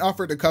friend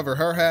offered to cover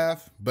her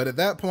half, but at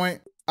that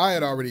point, I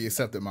had already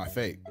accepted my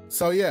fate.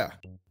 So yeah,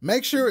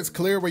 make sure it's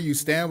clear where you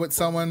stand with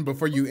someone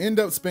before you end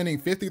up spending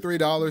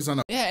 $53 on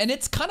a— Yeah, and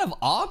it's kind of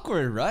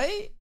awkward,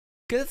 right?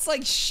 Because it's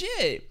like,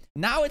 shit.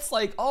 Now it's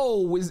like,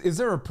 oh, is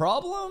there a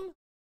problem?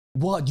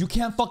 What, you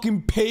can't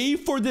fucking pay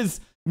for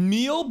this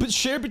meal but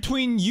share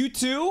between you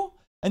two?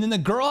 And then the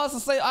girl has to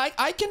say,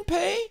 I can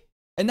pay?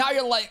 And now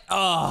you're like,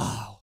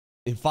 oh,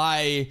 if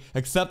I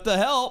accept the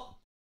help,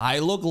 I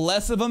look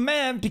less of a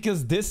man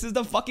because this is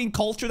the fucking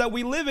culture that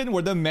we live in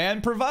where the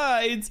man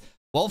provides.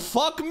 Well,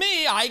 fuck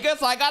me. I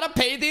guess I gotta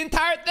pay the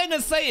entire thing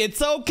and say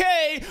it's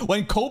okay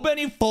when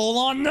Kobeni full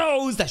on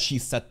knows that she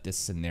set this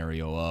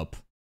scenario up.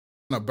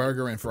 A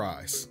burger and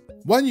fries.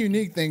 One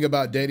unique thing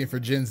about dating for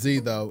Gen Z,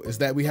 though, is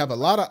that we have a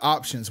lot of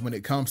options when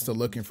it comes to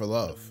looking for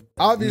love.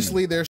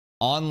 Obviously, there's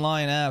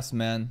online apps,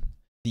 man.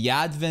 The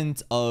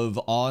advent of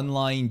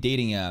online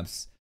dating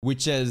apps,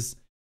 which has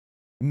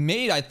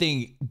made, I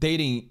think,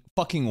 dating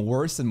fucking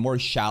worse and more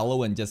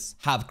shallow and just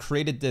have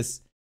created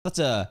this such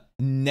a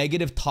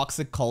negative,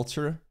 toxic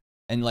culture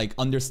and like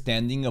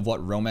understanding of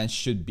what romance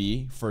should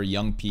be for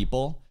young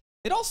people.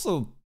 It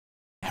also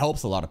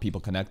helps a lot of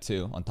people connect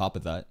too, on top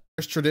of that.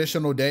 There's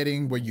traditional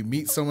dating where you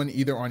meet someone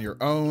either on your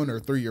own or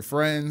through your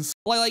friends.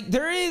 Like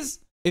there is,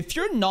 if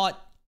you're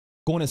not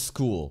going to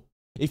school,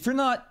 if you're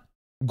not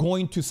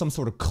going to some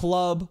sort of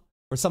club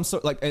or some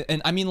sort like,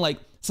 and I mean like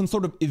some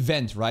sort of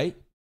event, right?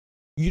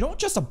 You don't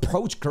just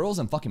approach girls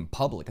in fucking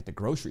public at the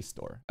grocery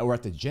store or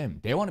at the gym.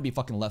 They want to be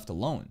fucking left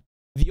alone.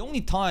 The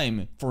only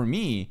time for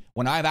me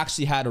when I've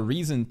actually had a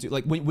reason to,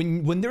 like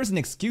when there's an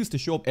excuse to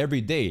show up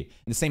every day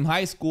in the same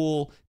high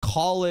school,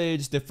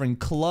 college, different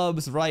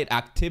clubs, right?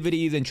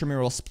 Activities,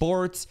 intramural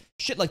sports,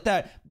 shit like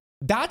that.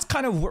 That's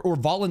kind of or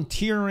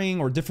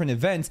volunteering or different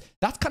events.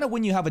 That's kind of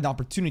when you have an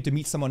opportunity to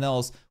meet someone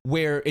else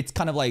where it's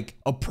kind of like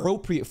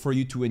appropriate for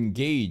you to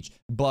engage.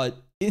 But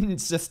in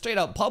just straight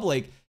up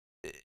public,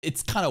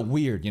 it's kind of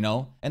weird, you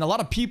know? And a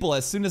lot of people,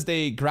 as soon as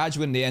they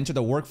graduate and they enter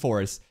the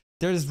workforce,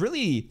 there's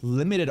really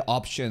limited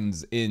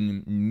options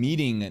in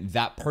meeting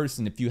that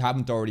person if you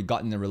haven't already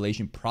gotten a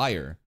relation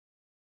prior.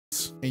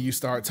 And you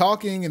start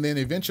talking and then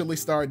eventually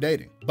start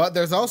dating. But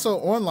there's also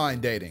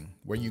online dating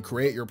where you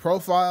create your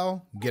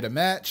profile, get a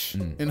match,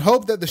 and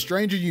hope that the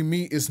stranger you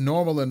meet is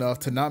normal enough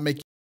to not make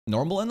you—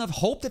 Normal enough?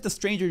 Hope that the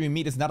stranger you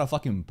meet is not a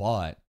fucking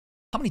bot.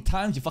 How many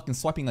times you fucking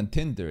swiping on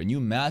Tinder and you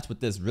match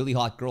with this really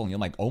hot girl and you're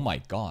like, oh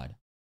my God.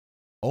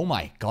 Oh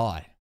my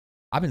God.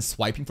 I've been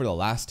swiping for the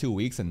last 2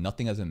 weeks and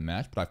nothing has been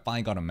matched, but I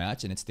finally got a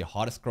match and it's the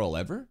hottest girl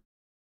ever?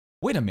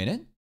 Wait a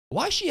minute.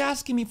 Why is she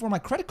asking me for my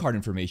credit card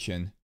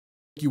information?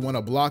 You want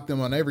to block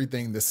them on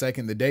everything the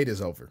second the date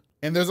is over.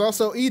 And there's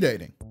also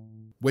e-dating,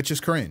 which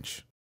is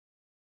cringe.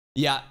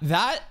 Yeah,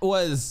 that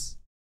was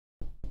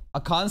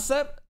a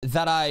concept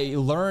that I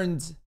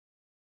learned.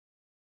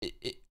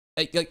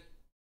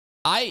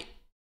 I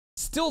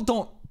still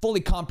don't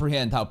fully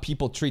comprehend how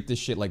people treat this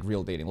shit like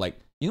real dating. Like,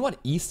 you know what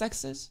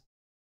e-sex is?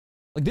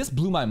 Like, this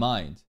blew my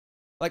mind.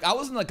 Like, I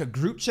was in like a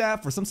group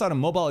chat for some sort of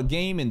mobile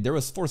game, and there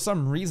was, for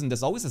some reason,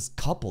 there's always this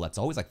couple that's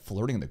always like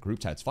flirting in the group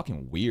chat. It's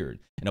fucking weird.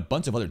 And a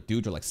bunch of other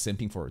dudes are like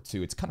simping for her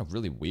too. It's kind of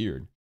really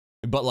weird.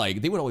 But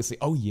like, they would always say,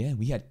 oh yeah,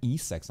 we had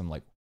e-sex. I'm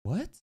like, what?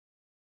 What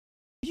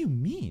do you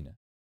mean?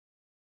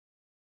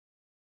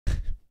 It's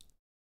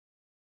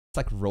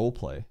like role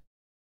play.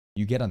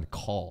 You get on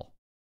call.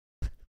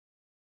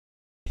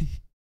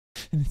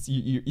 And it's,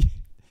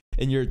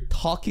 and you're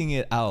talking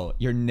it out.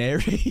 You're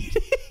narrating.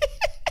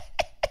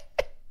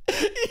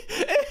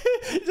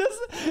 Just,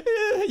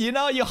 you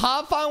know, you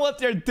hop on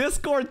with your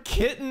Discord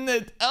kitten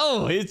and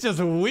oh, it's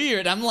just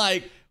weird. I'm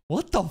like,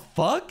 What the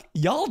fuck?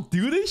 Y'all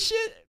do this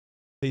shit?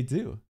 They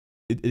do.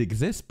 It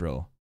exists,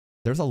 bro.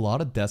 There's a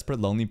lot of desperate,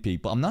 lonely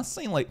people. I'm not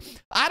saying like,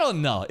 I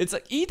don't know. It's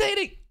like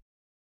e-dating.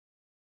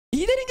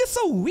 E-dating is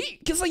so weak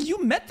because like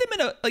you met them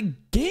in a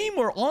like game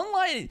or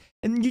online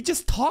and you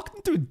just talked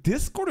them through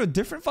Discord or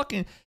different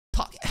fucking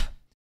talk. I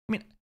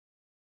mean,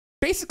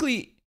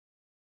 basically,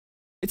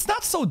 it's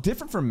not so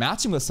different from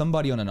matching with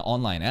somebody on an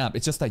online app.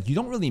 It's just that you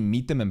don't really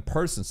meet them in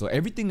person. So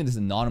everything is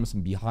anonymous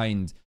and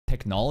behind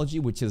technology,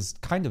 which is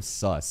kind of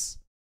sus.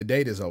 The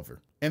date is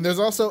over. And there's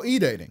also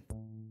e-dating.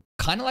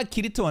 Kind of like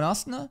Kirito and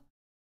Asuna.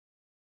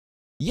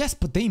 Yes,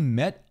 but they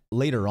met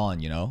later on,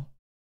 you know?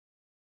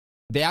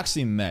 They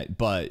actually met,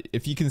 but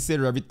if you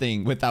consider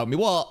everything without me,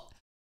 well,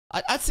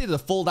 I'd say the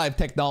full dive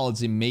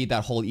technology made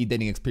that whole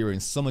e-dating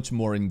experience so much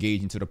more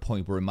engaging to the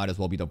point where it might as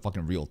well be the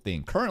fucking real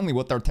thing. Currently,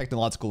 with our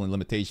technological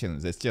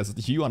limitations, it's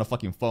just you on a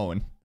fucking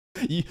phone.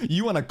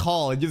 You on a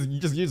call and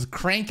you're just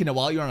cranking it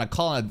while you're on a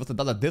call with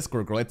another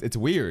Discord girl. It's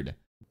weird.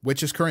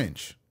 Which is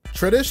cringe.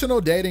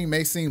 Traditional dating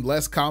may seem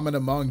less common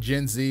among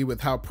Gen Z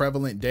with how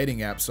prevalent dating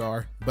apps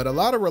are, but a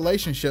lot of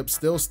relationships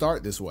still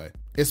start this way.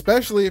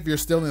 Especially if you're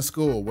still in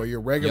school where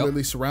you're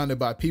regularly surrounded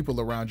by people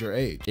around your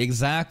age.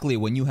 Exactly,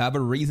 when you have a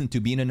reason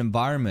to be in an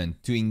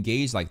environment to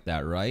engage like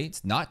that, right?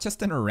 Not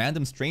just in a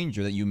random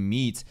stranger that you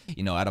meet,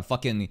 you know, at a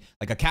fucking,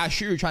 like a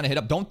cashier you're trying to hit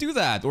up. Don't do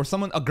that. Or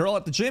a girl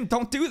at the gym.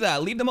 Don't do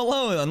that. Leave them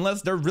alone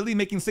unless they're really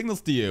making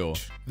signals to you.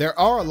 There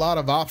are a lot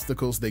of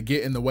obstacles that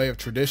get in the way of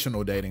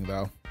traditional dating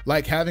though.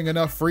 Like having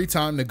enough free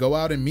time to go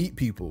out and meet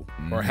people,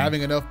 or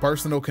having enough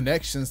personal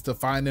connections to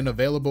find an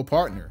available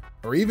partner,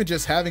 or even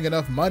just having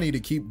enough money to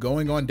keep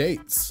going on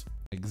dates.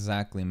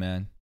 Exactly,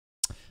 man.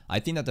 I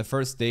think that the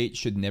first date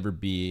should never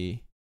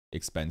be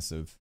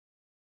expensive.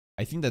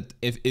 I think that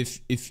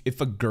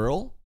if a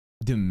girl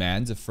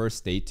demands a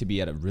first date to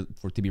be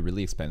to be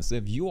really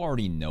expensive, you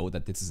already know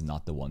that this is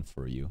not the one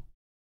for you.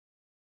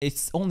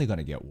 It's only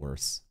gonna get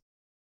worse.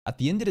 At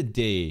the end of the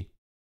day,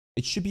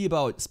 it should be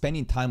about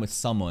spending time with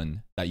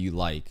someone that you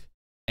like,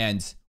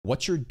 and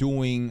what you're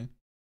doing,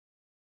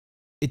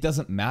 it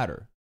doesn't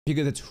matter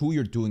because it's who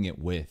you're doing it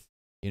with,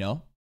 you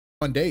know?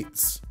 On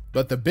dates.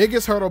 But the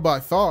biggest hurdle by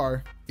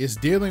far is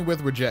dealing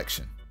with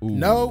rejection. Ooh.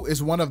 No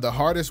is one of the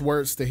hardest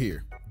words to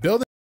hear.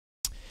 Building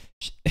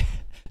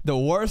the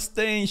worst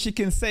thing she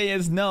can say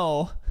is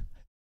no.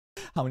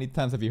 How many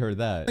times have you heard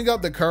that? Building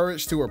up the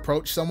courage to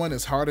approach someone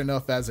is hard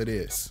enough as it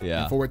is.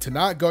 Yeah. And for it to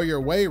not go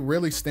your way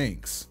really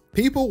stinks.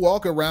 People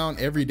walk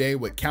around every day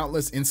with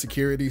countless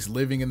insecurities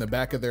living in the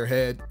back of their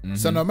head.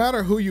 So no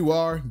matter who you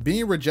are,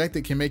 being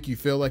rejected can make you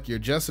feel like you're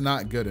just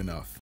not good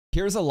enough.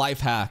 Here's a life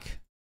hack.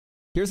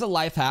 Here's a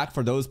life hack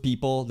for those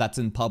people that's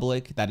in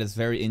public, that is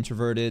very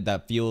introverted,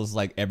 that feels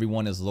like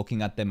everyone is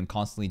looking at them and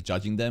constantly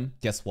judging them.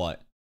 Guess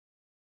what?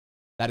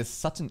 That is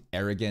such an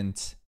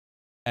arrogant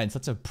and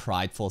such a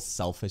prideful,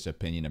 selfish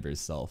opinion of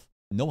yourself.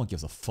 No one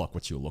gives a fuck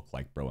what you look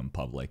like, bro, in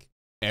public.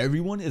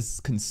 Everyone is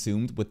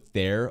consumed with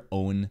their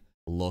own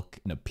look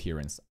and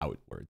appearance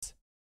outwards.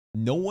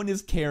 No one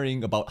is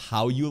caring about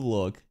how you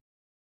look,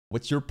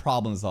 what your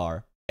problems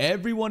are.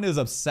 Everyone is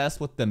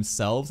obsessed with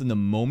themselves. And the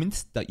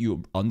moment that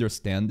you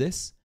understand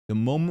this, the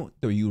moment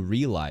that you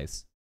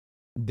realize,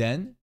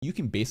 then you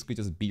can basically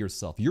just be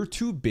yourself. You're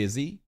too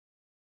busy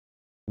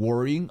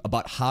worrying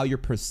about how you're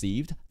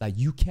perceived that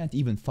you can't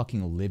even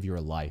fucking live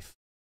your life.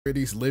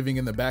 Living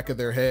in the back of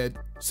their head.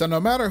 So no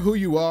matter who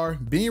you are,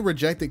 being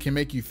rejected can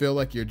make you feel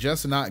like you're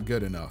just not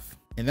good enough.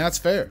 And that's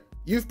fair.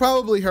 You've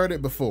probably heard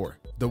it before.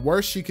 The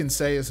worst she can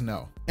say is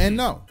no. And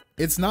no,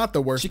 it's not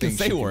the worst thing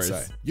she can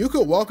say. You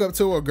could walk up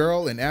to a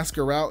girl and ask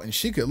her out and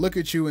she could look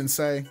at you and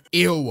say,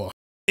 ew.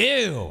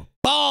 Ew,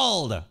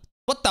 bald.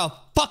 What the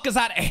fuck is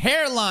that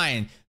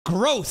hairline?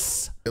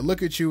 Gross.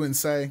 Look at you and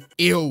say,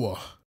 ew.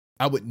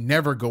 I would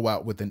never go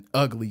out with an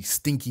ugly,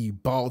 stinky,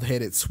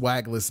 bald-headed,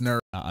 swagless nerd.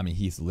 I mean,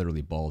 he's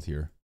literally bald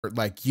here.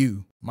 Like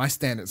you. My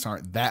standards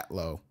aren't that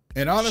low.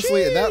 And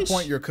honestly, at that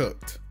point, you're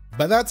cooked.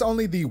 But that's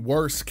only the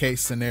worst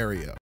case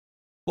scenario.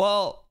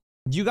 Well,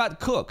 you got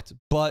cooked,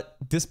 but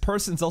this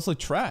person's also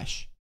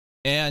trash.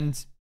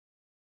 And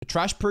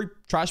trash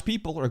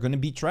people are going to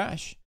be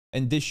trash.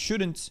 And this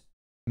shouldn't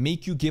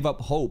make you give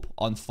up hope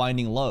on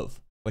finding love.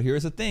 But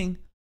here's the thing.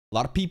 A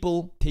lot of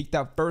people take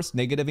that first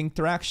negative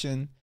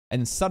interaction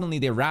and suddenly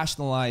they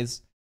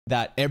rationalize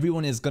that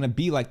everyone is going to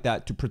be like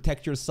that to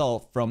protect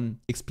yourself from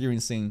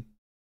experiencing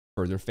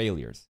further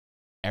failures.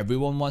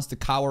 Everyone wants to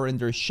cower in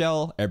their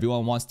shell.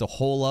 Everyone wants to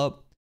hole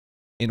up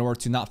in order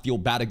to not feel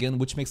bad again,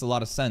 which makes a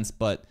lot of sense.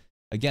 But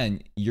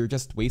again, you're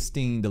just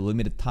wasting the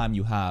limited time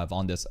you have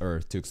on this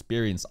earth to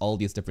experience all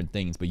these different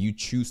things, but you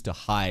choose to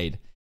hide.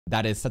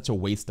 That is such a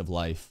waste of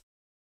life.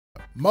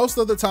 Most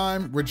of the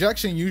time,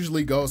 rejection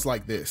usually goes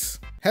like this.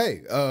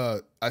 Hey,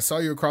 I saw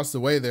you across the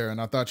way there and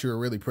I thought you were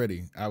really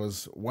pretty. I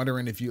was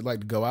wondering if you'd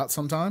like to go out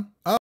sometime?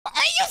 Are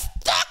you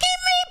stalking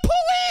me?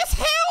 Police,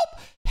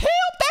 help!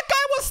 Help! That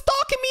guy was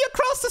stalking me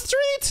across the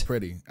street!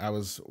 Pretty. I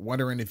was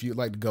wondering if you'd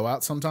like to go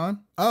out sometime?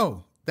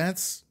 Oh,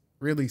 that's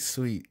really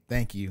sweet.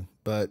 Thank you.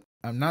 But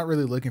I'm not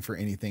really looking for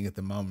anything at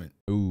the moment.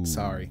 Ooh.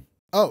 Sorry.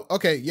 Oh,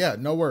 okay. Yeah,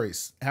 no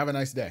worries. Have a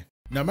nice day.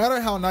 No matter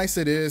how nice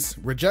it is,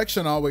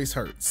 rejection always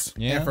hurts.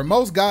 Yeah. And for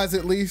most guys,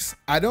 at least,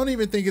 I don't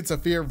even think it's a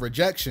fear of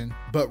rejection,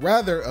 but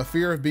rather a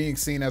fear of being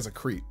seen as a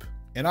creep.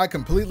 And I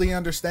completely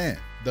understand.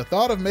 The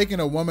thought of making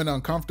a woman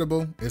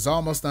uncomfortable is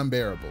almost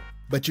unbearable.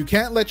 But you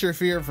can't let your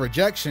fear of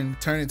rejection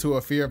turn into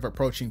a fear of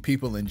approaching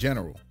people in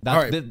general.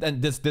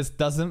 And this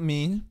doesn't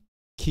mean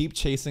keep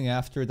chasing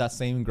after that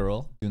same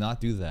girl. Do not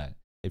do that.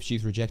 If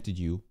she's rejected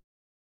you,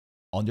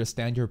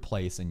 understand your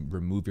place and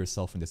remove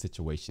yourself from the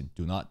situation.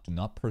 Do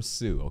not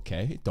pursue,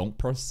 okay? Don't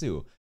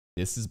pursue.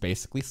 This is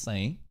basically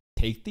saying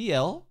take the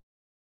L,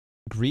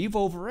 grieve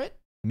over it,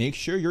 make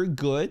sure you're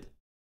good,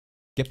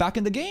 get back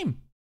in the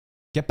game,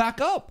 get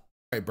back up.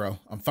 All right, bro,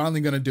 I'm finally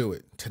gonna do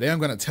it. Today I'm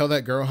gonna tell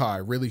that girl how I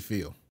really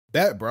feel.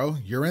 That, bro,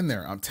 you're in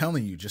there. I'm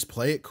telling you, just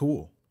play it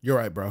cool. You're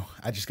right, bro.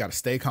 I just gotta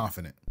stay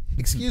confident.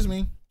 Excuse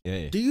me.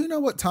 Yeah. Do you know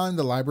what time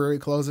the library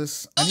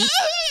closes? I need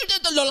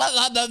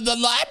the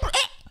library.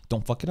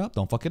 Don't fuck it up.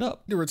 Don't fuck it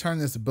up. to return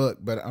this book,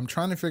 but I'm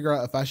trying to figure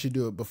out if I should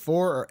do it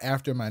before or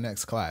after my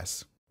next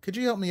class. Could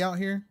you help me out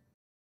here?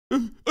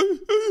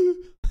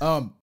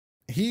 Well,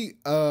 he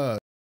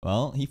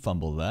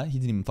fumbled that. He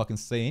didn't even fucking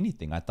say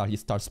anything. I thought he'd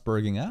start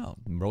spurging out.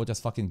 Bro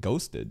just fucking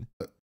ghosted.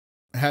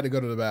 I had to go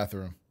to the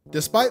bathroom.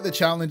 Despite the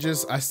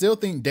challenges, I still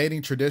think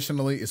dating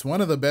traditionally is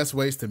one of the best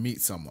ways to meet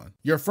someone.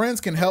 Your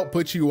friends can help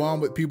put you on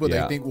with people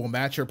they think will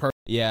match your personality.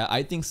 Yeah,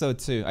 I think so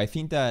too. I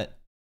think that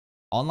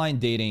online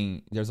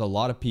dating, there's a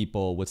lot of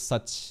people with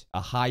such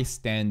a high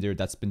standard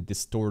that's been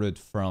distorted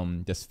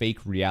from this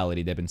fake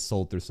reality they've been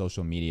sold through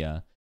social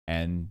media.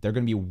 And they're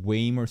going to be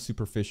way more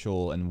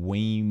superficial and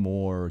way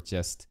more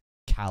just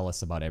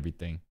callous about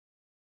everything.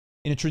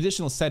 In a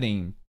traditional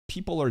setting,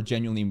 people are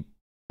genuinely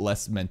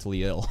less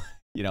mentally ill.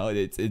 You know,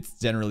 it's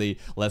generally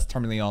less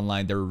terminally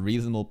online. They're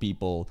reasonable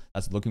people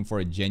that's looking for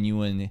a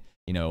genuine,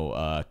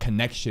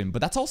 connection.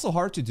 But that's also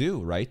hard to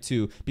do, right?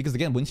 Because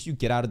again, once you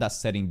get out of that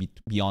setting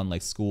beyond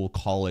like school,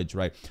 college,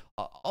 right?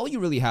 All you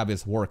really have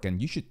is work,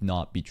 and you should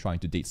not be trying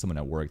to date someone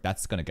at work.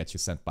 That's gonna get you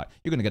sent by.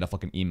 You're gonna get a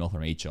fucking email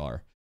from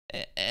HR.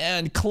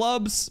 And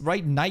clubs,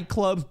 right?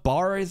 Nightclubs,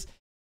 bars.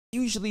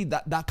 Usually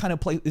that kind of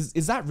place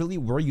is that really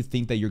where you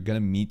think that you're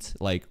gonna meet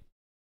like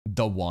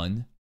the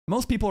one?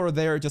 Most people are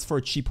there just for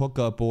a cheap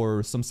hookup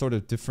or some sort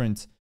of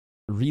different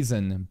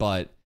reason,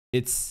 but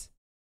it's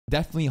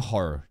definitely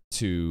hard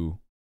to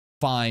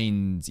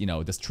find,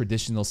 this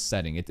traditional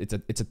setting. It's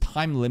a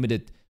time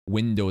limited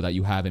window that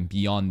you have, and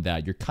beyond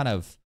that, you're kind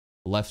of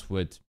left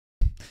with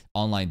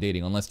online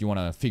dating unless you want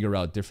to figure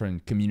out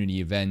different community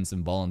events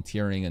and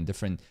volunteering and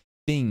different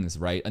things,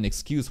 right? An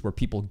excuse where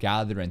people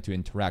gather and to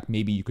interact.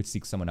 Maybe you could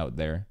seek someone out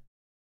there.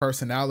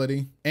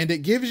 Personality, and it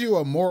gives you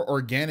a more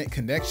organic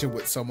connection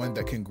with someone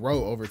that can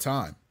grow over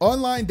time.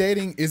 Online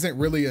dating isn't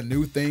really a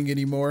new thing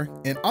anymore,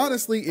 and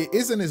honestly, it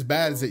isn't as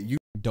bad as it used.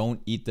 Don't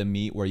eat the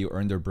meat where you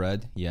earn their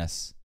bread.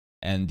 Yes.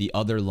 And the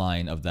other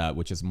line of that,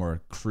 which is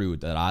more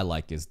crude that I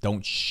like, is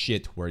don't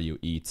shit where you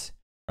eat,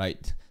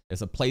 right?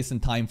 There's a place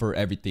and time for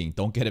everything.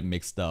 Don't get it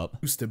mixed up.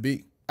 Used to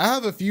be. I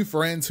have a few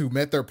friends who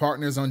met their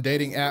partners on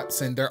dating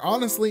apps, and they're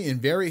honestly in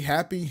very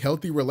happy,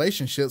 healthy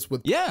relationships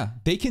with. Yeah,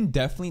 they can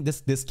definitely,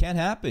 this can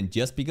happen.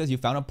 Just because you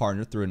found a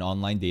partner through an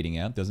online dating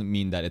app doesn't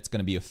mean that it's going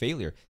to be a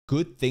failure.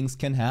 Good things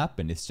can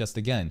happen. It's just,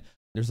 again,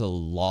 there's a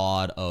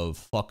lot of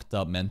fucked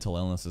up mental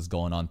illnesses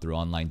going on through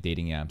online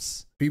dating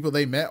apps. People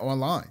they met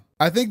online.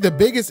 I think the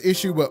biggest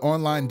issue with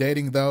online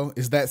dating, though,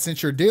 is that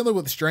since you're dealing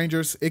with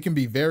strangers, it can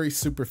be very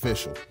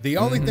superficial. The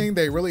only thing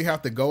they really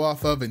have to go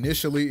off of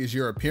initially is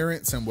your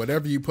appearance and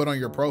whatever you put on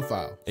your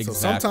profile. Exactly. So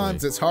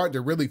sometimes it's hard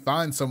to really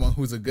find someone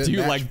who's a good match. Do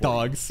you like for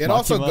dogs? It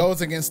also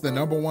goes against the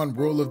 #1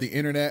 rule of the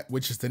internet,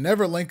 which is to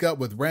never link up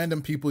with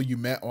random people you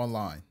met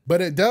online.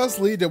 But it does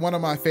lead to one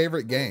of my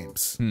favorite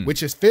games,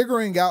 which is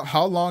figuring out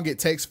how long it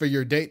takes for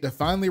your date to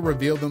finally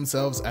reveal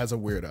themselves as a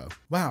weirdo.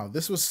 Wow,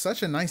 this was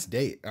such a nice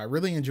date. I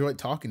really enjoyed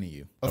talking to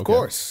you. Of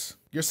course,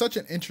 you're such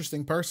an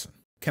interesting person.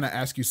 Can I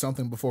ask you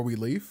something before we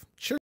leave?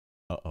 Sure.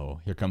 Uh-oh,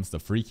 here comes the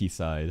freaky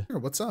side. Sure,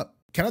 what's up?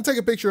 Can I take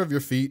a picture of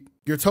your feet?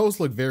 Your toes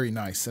look very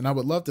nice, and I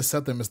would love to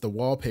set them as the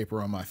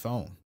wallpaper on my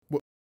phone.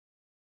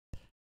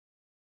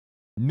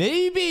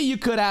 Maybe you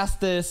could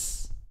ask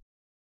this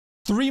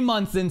 3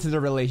 months into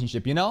the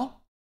relationship,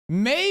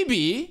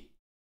 Maybe,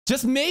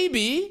 just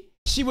maybe,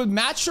 she would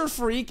match your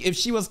freak if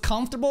she was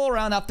comfortable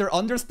around after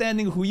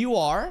understanding who you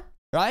are,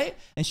 right?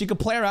 And she could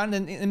play around,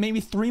 and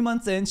maybe 3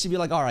 months in, she'd be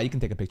like, all right, you can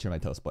take a picture of my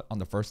toes. But on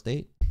the first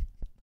date?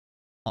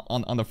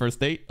 On the first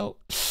date? Oh,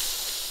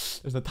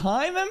 there's a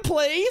time and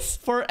place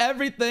for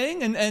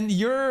everything. And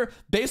you're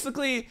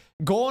basically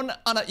going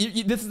on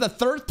this is a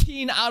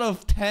 13 out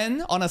of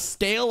 10 on a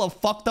scale of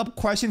fucked up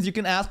questions you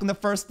can ask on the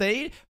first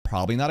date.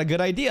 Probably not a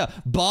good idea.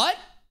 But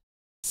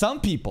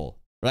some people,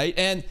 right?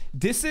 And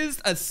this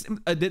is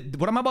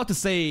what I'm about to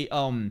say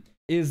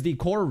is the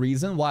core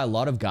reason why a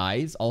lot of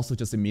guys also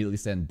just immediately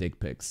send dick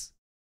pics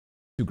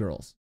to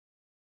girls.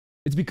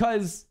 It's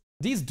because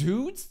these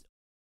dudes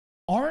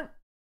aren't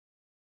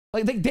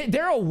Like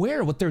they're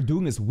aware what they're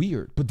doing is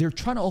weird, but they're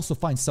trying to also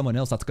find someone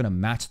else that's gonna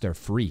match their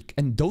freak.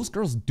 And those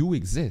girls do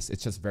exist.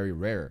 It's just very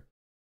rare.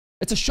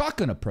 It's a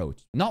shotgun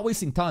approach, not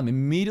wasting time,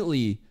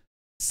 immediately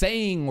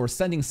saying or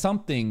sending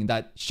something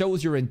that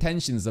shows your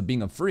intentions of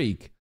being a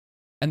freak.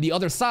 And the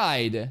other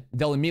side,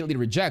 they'll immediately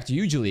reject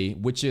usually,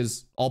 which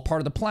is all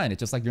part of the plan. It's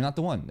just like, you're not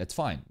the one. That's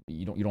fine.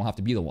 You don't have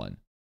to be the one.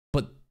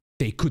 But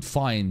they could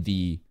find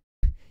the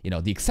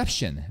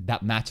exception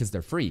that matches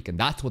their freak. And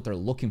that's what they're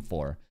looking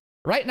for.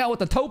 Right now with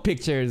the toe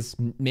pictures,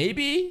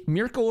 maybe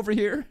Mirko over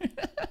here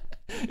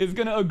is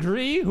going to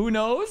agree. Who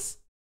knows?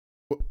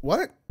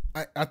 What?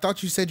 I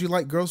thought you said you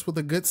like girls with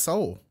a good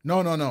soul. No.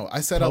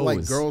 I said toes. I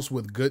like girls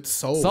with good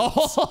souls.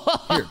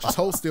 Here, just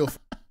hold still.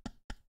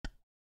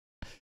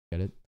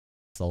 Get it?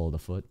 Sole of the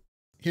foot.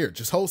 Here,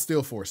 just hold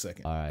still for a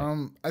second. All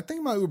right. I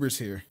think my Uber's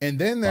here. And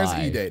then there's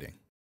e-dating.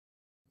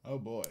 Oh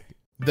boy.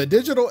 The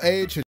digital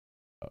age has...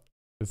 Oh,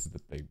 this is the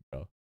thing,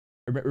 bro.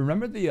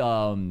 Remember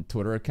the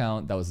Twitter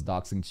account that was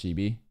doxing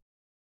Chibi?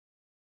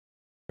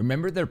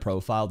 Remember their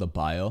profile, the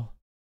bio?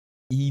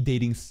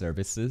 E-dating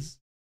services.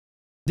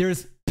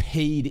 There's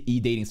paid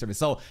e-dating service.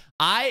 So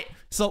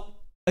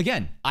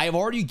again, I've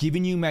already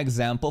given you my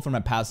example from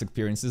my past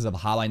experiences of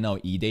how I know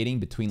e-dating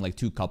between like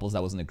two couples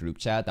that was in a group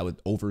chat that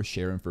would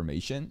overshare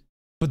information.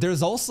 But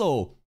there's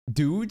also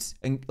dudes,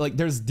 and like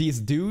there's these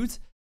dudes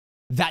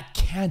that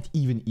can't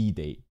even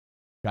e-date,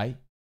 right?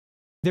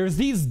 There's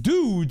these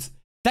dudes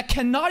that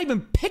cannot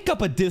even pick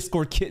up a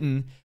Discord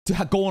kitten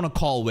to go on a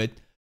call with.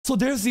 So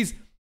there's these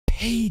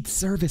paid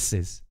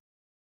services.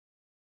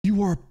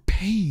 You are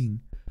paying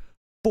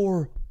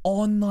for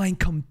online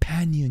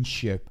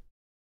companionship.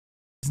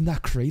 Isn't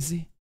that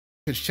crazy?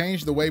 It's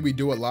changed the way we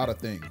do a lot of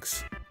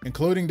things,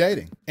 including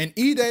dating. And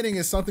e-dating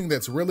is something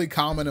that's really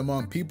common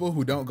among people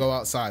who don't go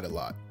outside a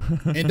lot.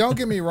 And don't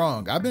get me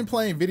wrong, I've been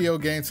playing video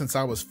games since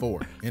I was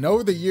 4. And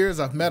over the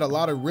years, I've met a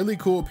lot of really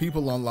cool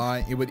people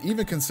online and would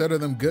even consider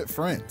them good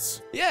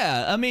friends.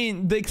 Yeah, I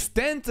mean, the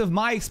extent of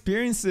my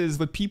experiences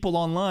with people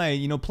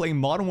online, playing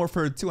Modern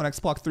Warfare 2 on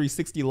Xbox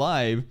 360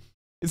 Live,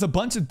 is a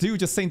bunch of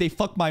dudes just saying they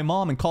fucked my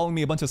mom and calling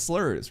me a bunch of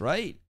slurs,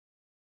 right?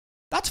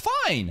 That's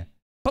fine.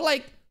 But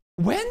like,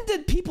 when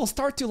did people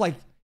start to like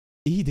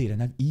e-date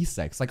and have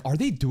e-sex? Like, are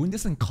they doing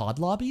this in COD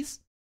lobbies?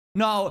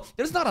 No,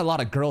 there's not a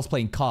lot of girls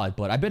playing COD,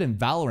 but I bet in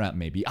Valorant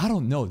maybe. I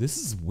don't know. This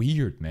is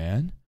weird,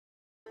 man.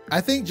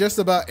 I think just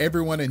about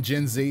everyone in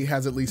Gen Z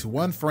has at least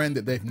one friend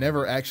that they've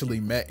never actually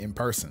met in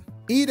person.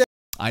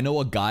 I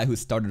know a guy who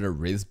started a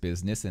Riz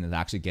business and is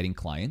actually getting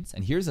clients.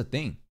 And here's the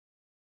thing.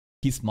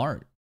 He's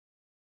smart.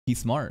 He's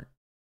smart.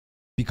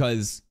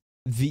 Because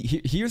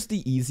here's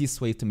the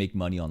easiest way to make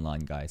money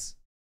online, guys.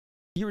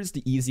 Here is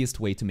the easiest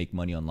way to make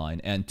money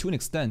online. And to an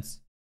extent,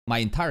 my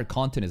entire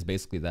content is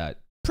basically that.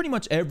 Pretty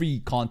much every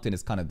content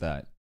is kind of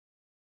that.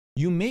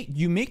 You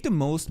make the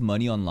most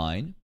money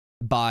online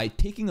by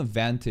taking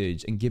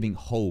advantage and giving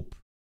hope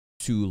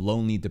to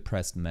lonely,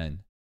 depressed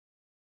men,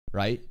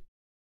 right?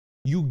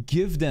 You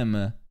give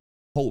them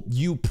hope.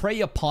 You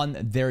prey upon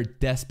their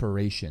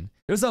desperation.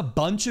 There's a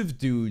bunch of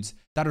dudes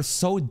that are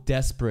so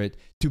desperate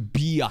to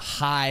be a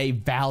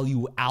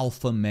high-value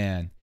alpha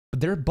man,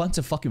 but they're a bunch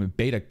of fucking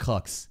beta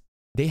cucks.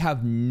 They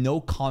have no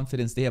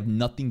confidence. They have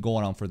nothing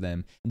going on for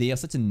them. They have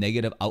such a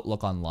negative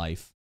outlook on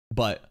life.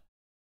 But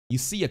you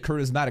see a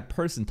charismatic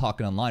person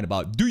talking online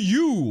about, do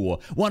you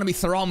want to be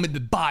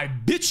surrounded by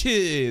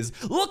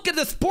bitches? Look at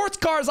the sports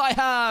cars I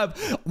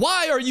have.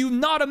 Why are you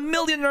not a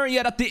millionaire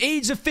yet at the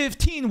age of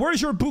 15?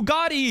 Where's your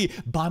Bugatti?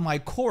 Buy my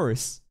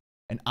course,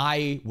 and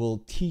I will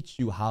teach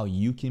you how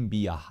you can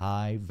be a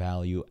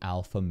high-value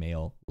alpha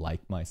male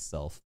like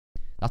myself.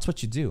 That's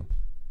what you do.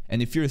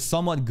 And if you're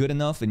somewhat good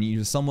enough and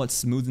you're somewhat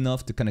smooth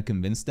enough to kind of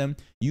convince them,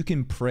 you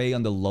can prey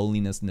on the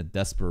loneliness and the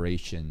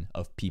desperation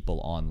of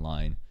people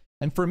online.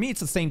 And for me,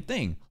 it's the same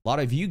thing. A lot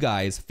of you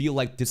guys feel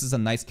like this is a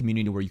nice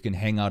community where you can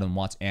hang out and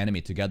watch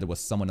anime together with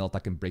someone else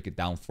that can break it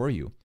down for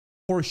you.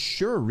 For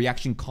sure,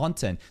 reaction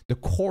content, the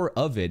core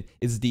of it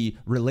is the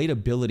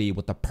relatability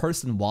with the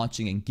person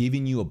watching and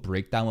giving you a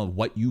breakdown of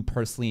what you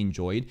personally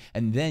enjoyed.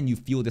 And then you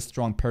feel this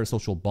strong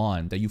parasocial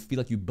bond that you feel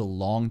like you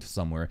belong to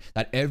somewhere,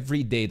 that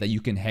every day that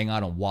you can hang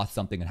out and watch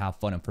something and have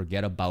fun and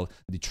forget about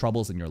the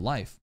troubles in your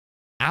life.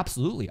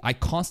 Absolutely. I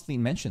constantly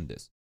mention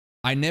this.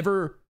 I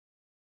never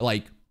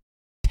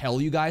tell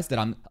you guys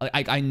that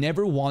I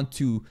never want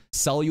to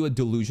sell you a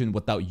delusion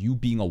without you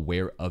being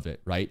aware of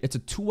it, right? It's a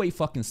two-way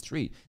fucking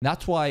street.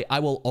 That's why I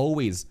will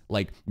always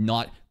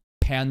not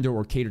pander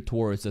or cater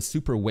towards the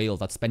super whales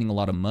that's spending a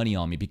lot of money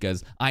on me,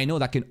 because I know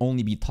that can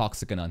only be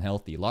toxic and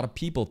unhealthy. A lot of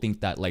people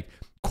think that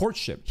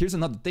courtship. Here's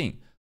another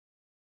thing.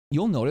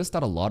 You'll notice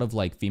that a lot of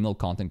female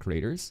content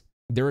creators,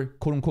 their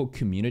quote unquote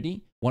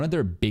community, one of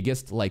their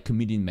biggest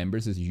community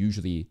members is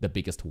usually the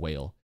biggest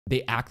whale.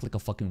 They act like a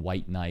fucking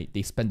white knight.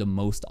 They spend the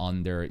most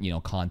on their,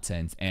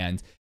 content.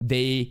 And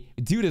they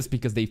do this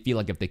because they feel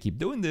like if they keep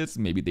doing this,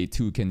 maybe they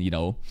too can,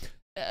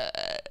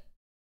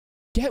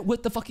 get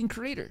with the fucking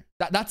creator.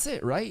 That's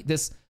it, right?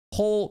 This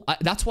whole,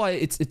 that's why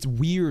it's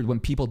weird when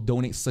people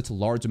donate such a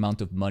large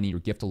amount of money or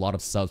gift a lot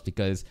of subs,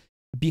 because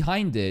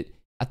behind it,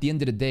 at the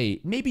end of the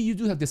day, maybe you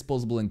do have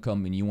disposable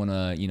income and you want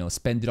to, you know,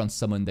 spend it on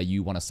someone that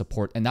you want to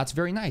support. And that's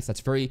very nice.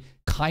 That's very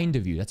kind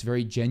of you. That's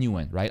very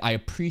genuine, right? I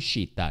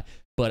appreciate that.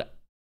 But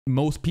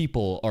most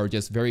people are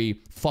just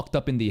very fucked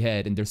up in the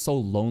head, and they're so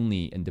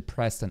lonely and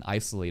depressed and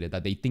isolated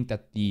that they think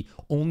that the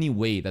only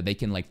way that they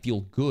can like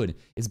feel good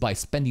is by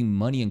spending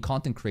money on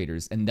content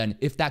creators. And then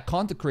if that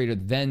content creator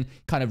then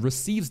kind of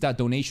receives that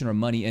donation or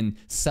money and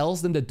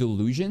sells them the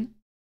delusion,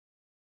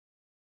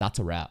 that's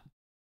a wrap.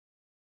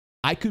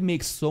 I could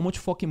make so much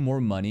fucking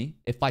more money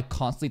if I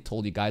constantly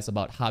told you guys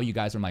about how you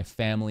guys are my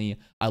family.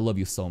 I love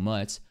you so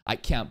much. I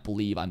can't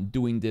believe I'm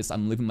doing this.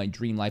 I'm living my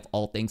dream life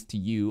all thanks to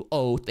you.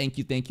 Oh, thank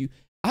you, thank you.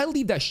 I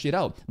leave that shit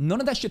out. None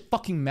of that shit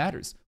fucking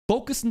matters.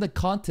 Focus on the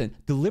content,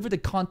 deliver the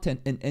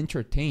content, and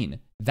entertain.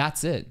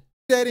 That's it.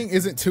 Dating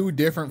isn't too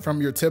different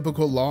from your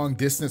typical long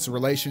distance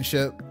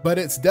relationship, but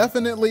it's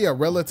definitely a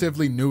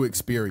relatively new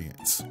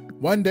experience.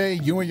 One day,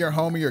 you and your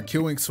homie are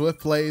queuing Swift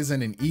plays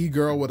and an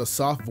e-girl with a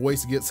soft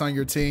voice gets on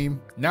your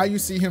team. Now you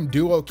see him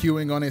duo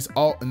queuing on his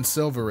alt and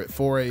silver at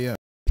 4 a.m.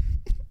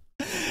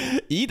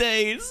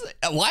 E-days.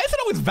 Why is it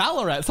always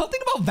Valorant? Something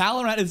about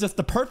Valorant is just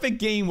the perfect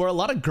game where a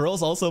lot of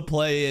girls also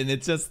play, and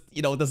it's just,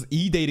 you know, this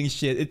e-dating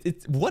shit.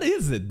 It's what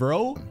is it,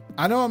 bro?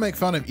 I know I make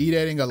fun of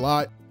e-dating a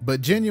lot,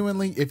 but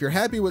genuinely, if you're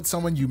happy with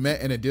someone you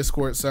met in a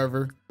Discord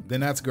server, then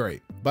that's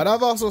great. But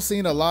I've also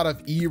seen a lot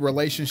of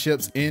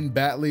e-relationships end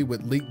badly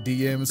with leaked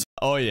DMs.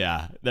 Oh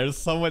yeah, there's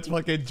so much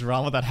fucking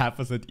drama that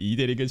happens with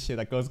e-dating and shit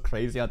that goes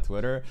crazy on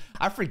Twitter.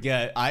 I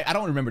forget. I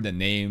don't remember the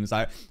names.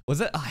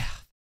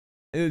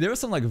 There was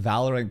some like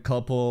Valorant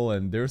couple,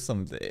 and there's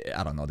some,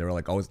 I don't know, they were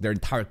like always, their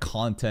entire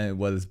content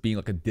was being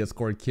like a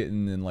Discord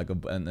kitten and like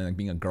and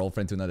being a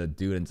girlfriend to another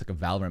dude, and it's like a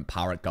Valorant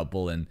power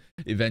couple, and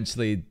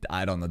eventually,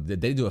 I don't know,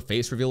 did they do a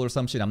face reveal or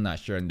some shit? I'm not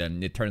sure. And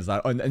then it turns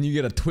out, and you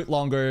get a tweet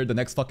longer the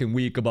next fucking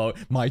week about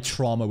my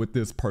trauma with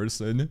this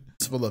person.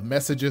 It's full of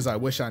messages I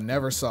wish I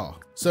never saw.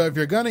 So if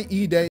you're gonna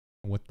e-date,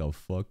 what the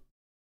fuck?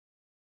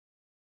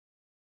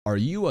 Are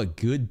you a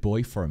good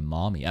boy for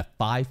mommy at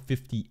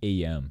 5:50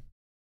 a.m.?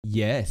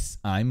 Yes,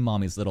 I'm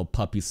mommy's little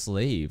puppy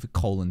slave,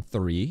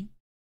 :3.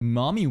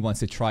 Mommy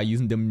wants to try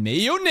using the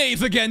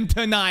mayonnaise again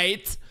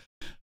tonight.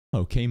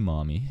 Okay,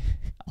 mommy,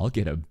 I'll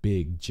get a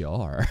big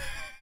jar.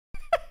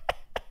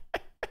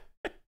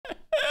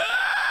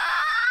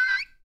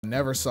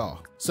 Never saw.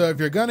 So if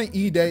you're gonna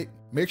e-date,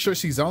 make sure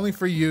she's only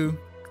for you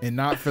and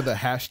not for the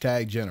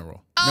hashtag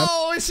general.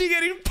 Oh, is she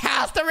getting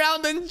passed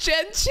around in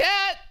Gen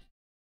Chat?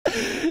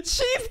 She's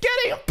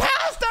getting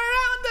passed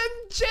around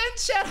in Gen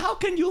Chat. How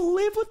can you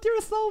live with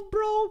yourself,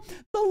 bro?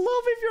 The love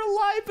of your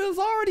life is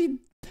already...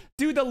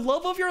 Dude, the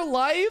love of your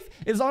life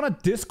is on a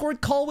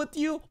Discord call with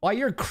you while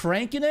you're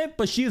cranking it,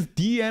 but she's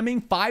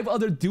DMing 5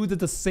 other dudes at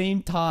the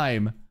same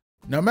time.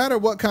 No matter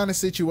what kind of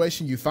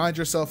situation you find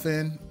yourself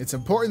in, it's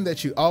important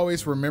that you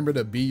always remember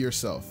to be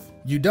yourself.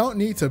 You don't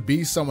need to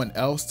be someone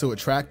else to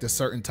attract a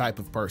certain type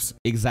of person.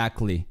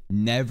 Exactly.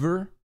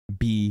 Never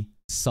be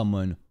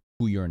someone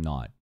who you're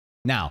not.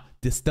 Now,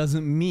 this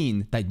doesn't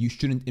mean that you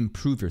shouldn't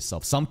improve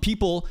yourself. Some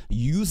people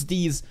use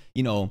these,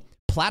 you know,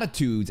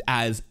 platitudes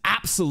as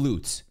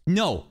absolutes.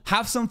 No,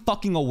 have some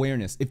fucking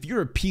awareness. If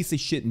you're a piece of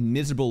shit,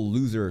 miserable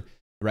loser,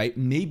 right?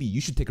 Maybe you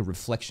should take a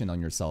reflection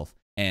on yourself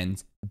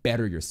and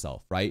better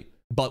yourself, right?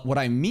 But what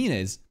I mean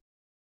is,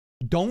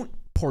 don't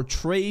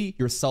portray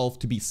yourself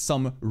to be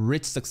some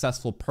rich,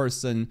 successful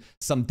person,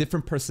 some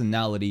different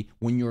personality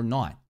when you're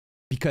not.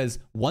 Because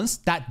once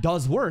that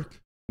does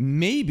work,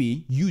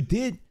 maybe you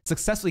did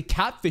successfully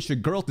catfish a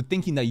girl to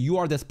thinking that you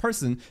are this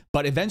person,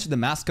 but eventually the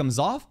mask comes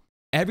off,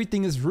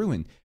 everything is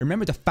ruined.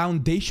 Remember, the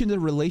foundation of the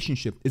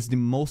relationship is the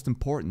most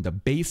important, the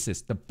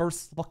basis, the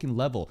first fucking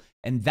level.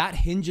 And that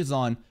hinges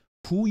on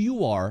who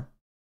you are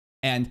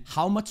and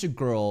how much a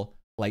girl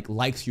like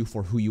likes you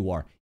for who you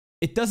are.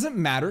 It doesn't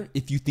matter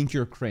if you think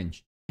you're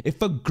cringe.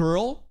 If a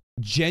girl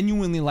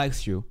genuinely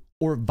likes you,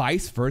 or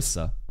vice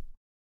versa,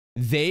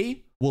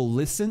 they will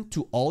listen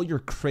to all your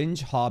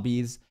cringe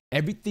hobbies,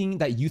 everything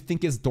that you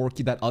think is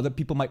dorky that other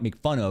people might make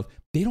fun of.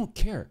 They don't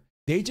care.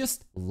 They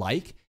just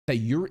like that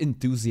you're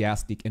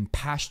enthusiastic and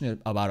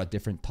passionate about a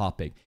different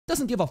topic.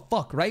 Doesn't give a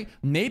fuck, right?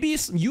 Maybe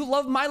you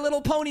love My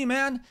Little Pony,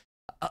 man.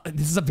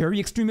 This is a very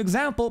extreme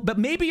example, but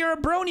maybe you're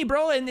a brony,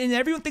 bro, and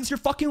everyone thinks you're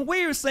fucking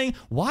weird, saying,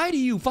 why do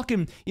you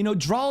fucking, you know,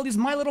 draw all these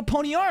My Little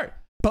Pony art?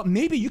 But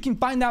maybe you can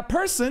find that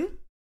person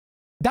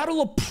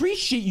that'll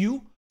appreciate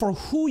you for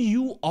who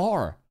you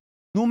are.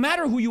 No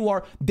matter who you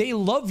are, they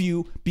love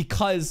you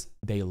because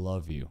they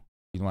love you.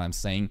 You know what I'm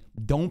saying?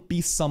 Don't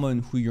be someone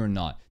who you're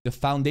not. The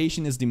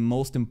foundation is the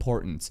most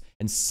important.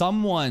 And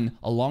someone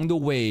along the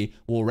way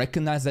will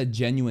recognize that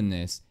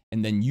genuineness,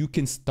 and then you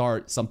can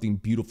start something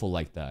beautiful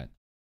like that.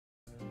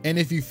 And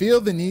if you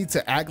feel the need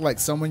to act like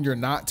someone you're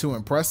not to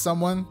impress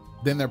someone,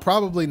 then they're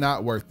probably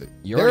not worth it.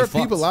 There are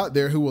people out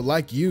there who will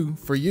like you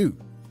for you.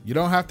 You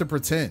don't have to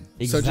pretend.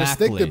 Exactly. So just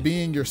stick to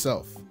being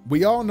yourself.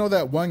 We all know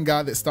that one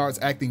guy that starts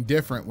acting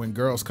different when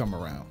girls come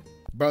around.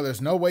 Bro,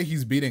 there's no way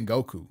he's beating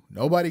Goku.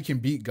 Nobody can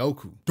beat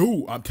Goku.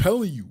 Dude, I'm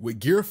telling you, with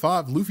Gear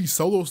 5, Luffy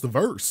solos the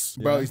verse.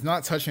 Bro, he's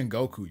not touching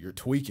Goku. You're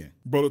tweaking.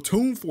 Bro, the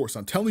Toon Force.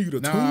 I'm telling you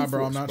the Toon Force. Nah,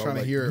 bro, I'm not trying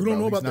to hear it. You don't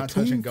know about the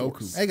Toon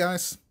Force. Hey,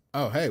 guys.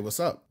 Oh, hey, what's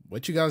up?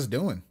 What you guys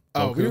doing?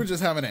 Oh, we were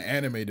just having an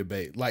anime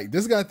debate. Like,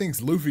 this guy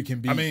thinks Luffy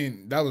can beat. I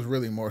mean, that was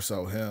really more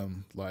so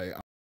him. Like,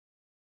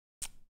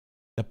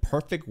 the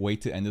perfect way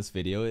to end this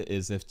video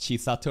is if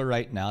Chisato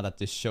right now that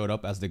just showed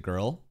up as the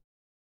girl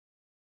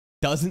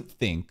doesn't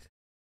think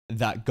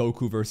that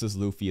Goku versus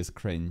Luffy is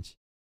cringe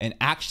and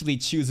actually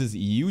chooses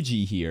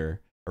Yuji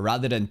here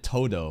rather than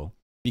Todo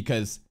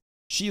because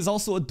she is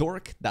also a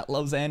dork that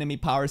loves anime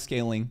power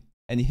scaling,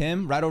 and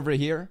him right over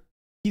here,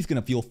 he's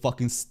gonna feel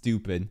fucking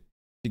stupid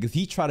because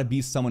he tried to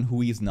be someone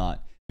who he's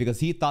not, because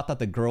he thought that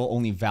the girl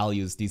only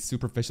values these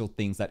superficial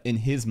things that in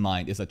his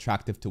mind is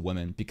attractive to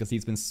women because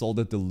he's been sold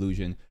a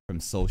delusion from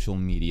social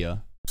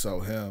media. So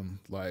him,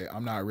 like,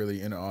 I'm not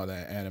really into all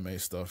that anime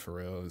stuff for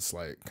real. It's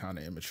like kind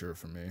of immature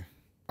for me.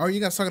 Oh, you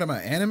guys talking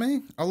about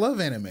anime? I love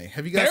anime.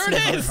 Have you guys seen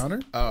Hunter x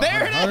Hunter? Oh,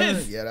 there Hunter it x is.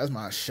 Hunter? Yeah, that's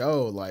my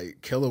show. Like,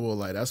 Killer Will,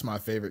 like, that's my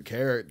favorite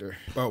character.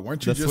 Bro,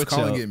 weren't you just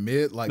calling it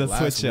mid like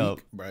last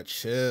week? Bro,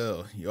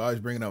 chill. You always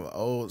bringing up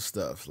old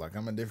stuff. Like,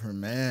 I'm a different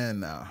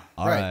man now.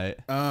 All right.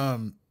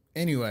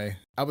 Anyway,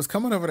 I was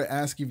coming over to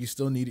ask if you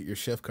still needed your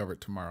shift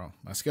covered tomorrow.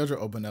 My schedule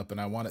opened up and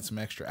I wanted some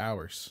extra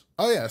hours.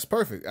 Oh yeah, it's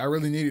perfect. I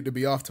really needed to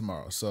be off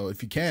tomorrow. So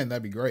if you can,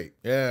 that'd be great.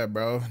 Yeah,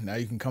 bro. Now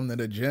you can come to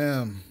the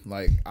gym.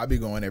 Like, I be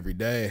going every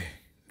day.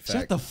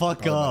 Shut the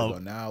fuck up. Go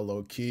now,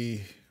 low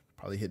key.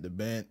 Probably hit the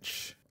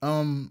bench.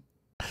 Why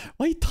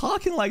are you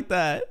talking like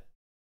that?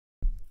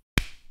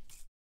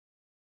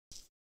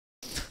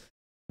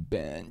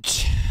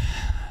 Bench.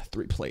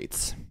 3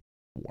 plates.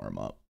 Warm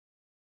up.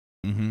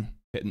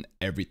 Hitting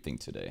everything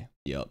today.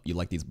 Yep. You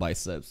like these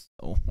biceps?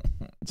 Oh,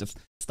 just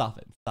stop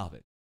it. Stop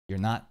it. You're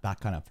not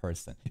that kind of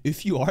person.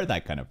 If you are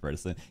that kind of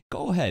person,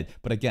 go ahead.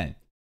 But again,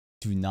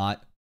 do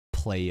not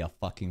play a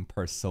fucking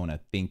persona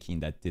thinking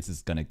that this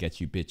is gonna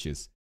get you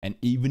bitches. And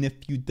even if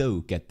you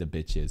do get the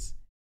bitches,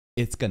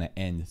 it's gonna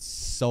end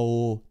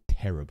so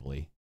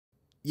terribly.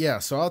 Yeah,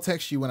 so I'll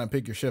text you when I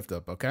pick your shift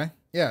up, okay?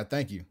 Yeah,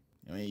 thank you.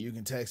 I mean, you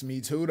can text me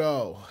too,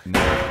 though.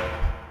 No.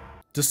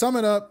 To sum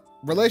it up,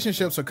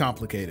 relationships are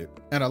complicated.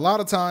 And a lot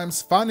of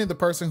times, finding the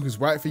person who's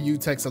right for you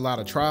takes a lot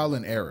of trial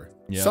and error.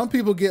 Yep. Some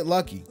people get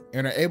lucky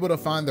and are able to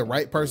find the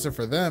right person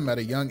for them at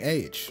a young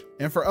age.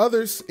 And for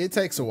others, it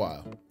takes a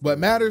while. What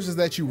matters is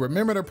that you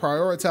remember to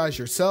prioritize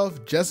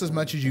yourself just as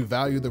much as you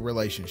value the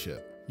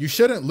relationship. You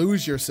shouldn't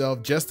lose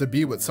yourself just to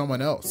be with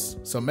someone else,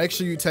 so make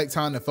sure you take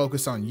time to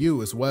focus on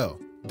you as well.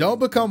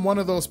 Don't become one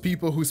of those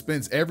people who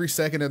spends every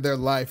second of their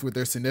life with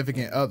their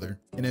significant other,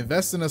 and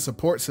invest in a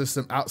support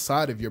system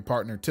outside of your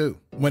partner too.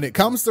 When it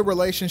comes to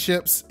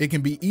relationships, it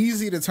can be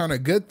easy to turn a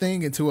good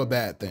thing into a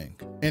bad thing.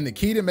 And the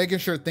key to making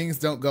sure things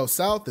don't go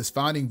south is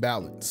finding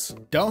balance.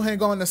 Don't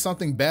hang on to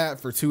something bad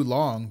for too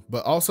long,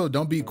 but also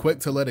don't be quick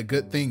to let a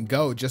good thing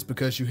go just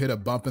because you hit a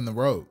bump in the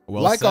road.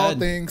 Well like said. all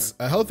things,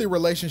 a healthy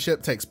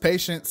relationship takes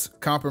patience,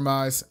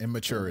 compromise, and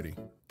maturity.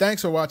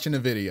 Thanks for watching the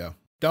video.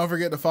 Don't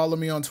forget to follow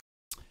me on Twitter.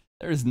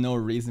 There is no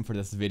reason for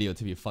this video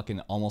to be fucking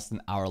almost an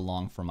hour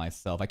long for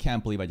myself. I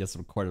can't believe I just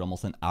recorded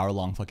almost an hour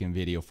long fucking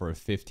video for a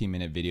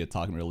 15-minute video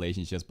talking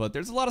relationships, but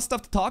there's a lot of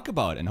stuff to talk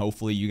about, and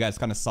hopefully you guys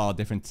kind of saw a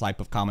different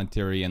type of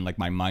commentary and like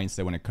my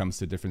mindset when it comes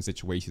to different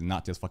situations,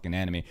 not just fucking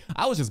anime.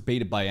 I was just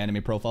baited by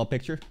anime profile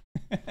picture.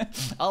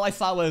 All I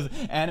saw was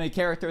anime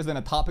characters and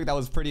a topic that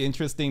was pretty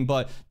interesting,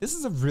 but this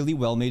is a really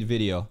well-made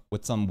video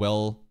with some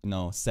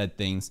said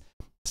things.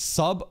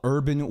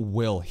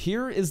 Suburbanwill.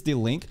 Here is the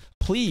link.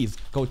 Please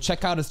go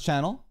check out his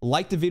channel,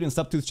 like the video and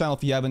sub to his channel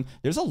if you haven't.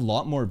 There's a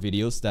lot more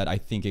videos that I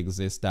think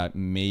exist that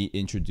may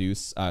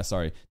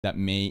that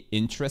may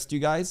interest you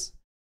guys.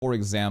 For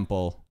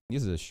example,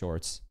 these are the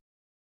shorts.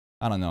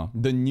 I don't know.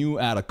 The new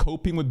ad,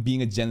 coping with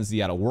being a Gen Z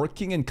ad,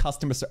 working in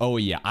customer service. Oh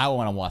yeah, I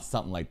want to watch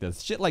something like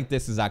this. Shit like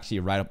this is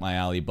actually right up my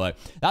alley, but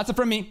that's it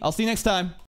from me. I'll see you next time.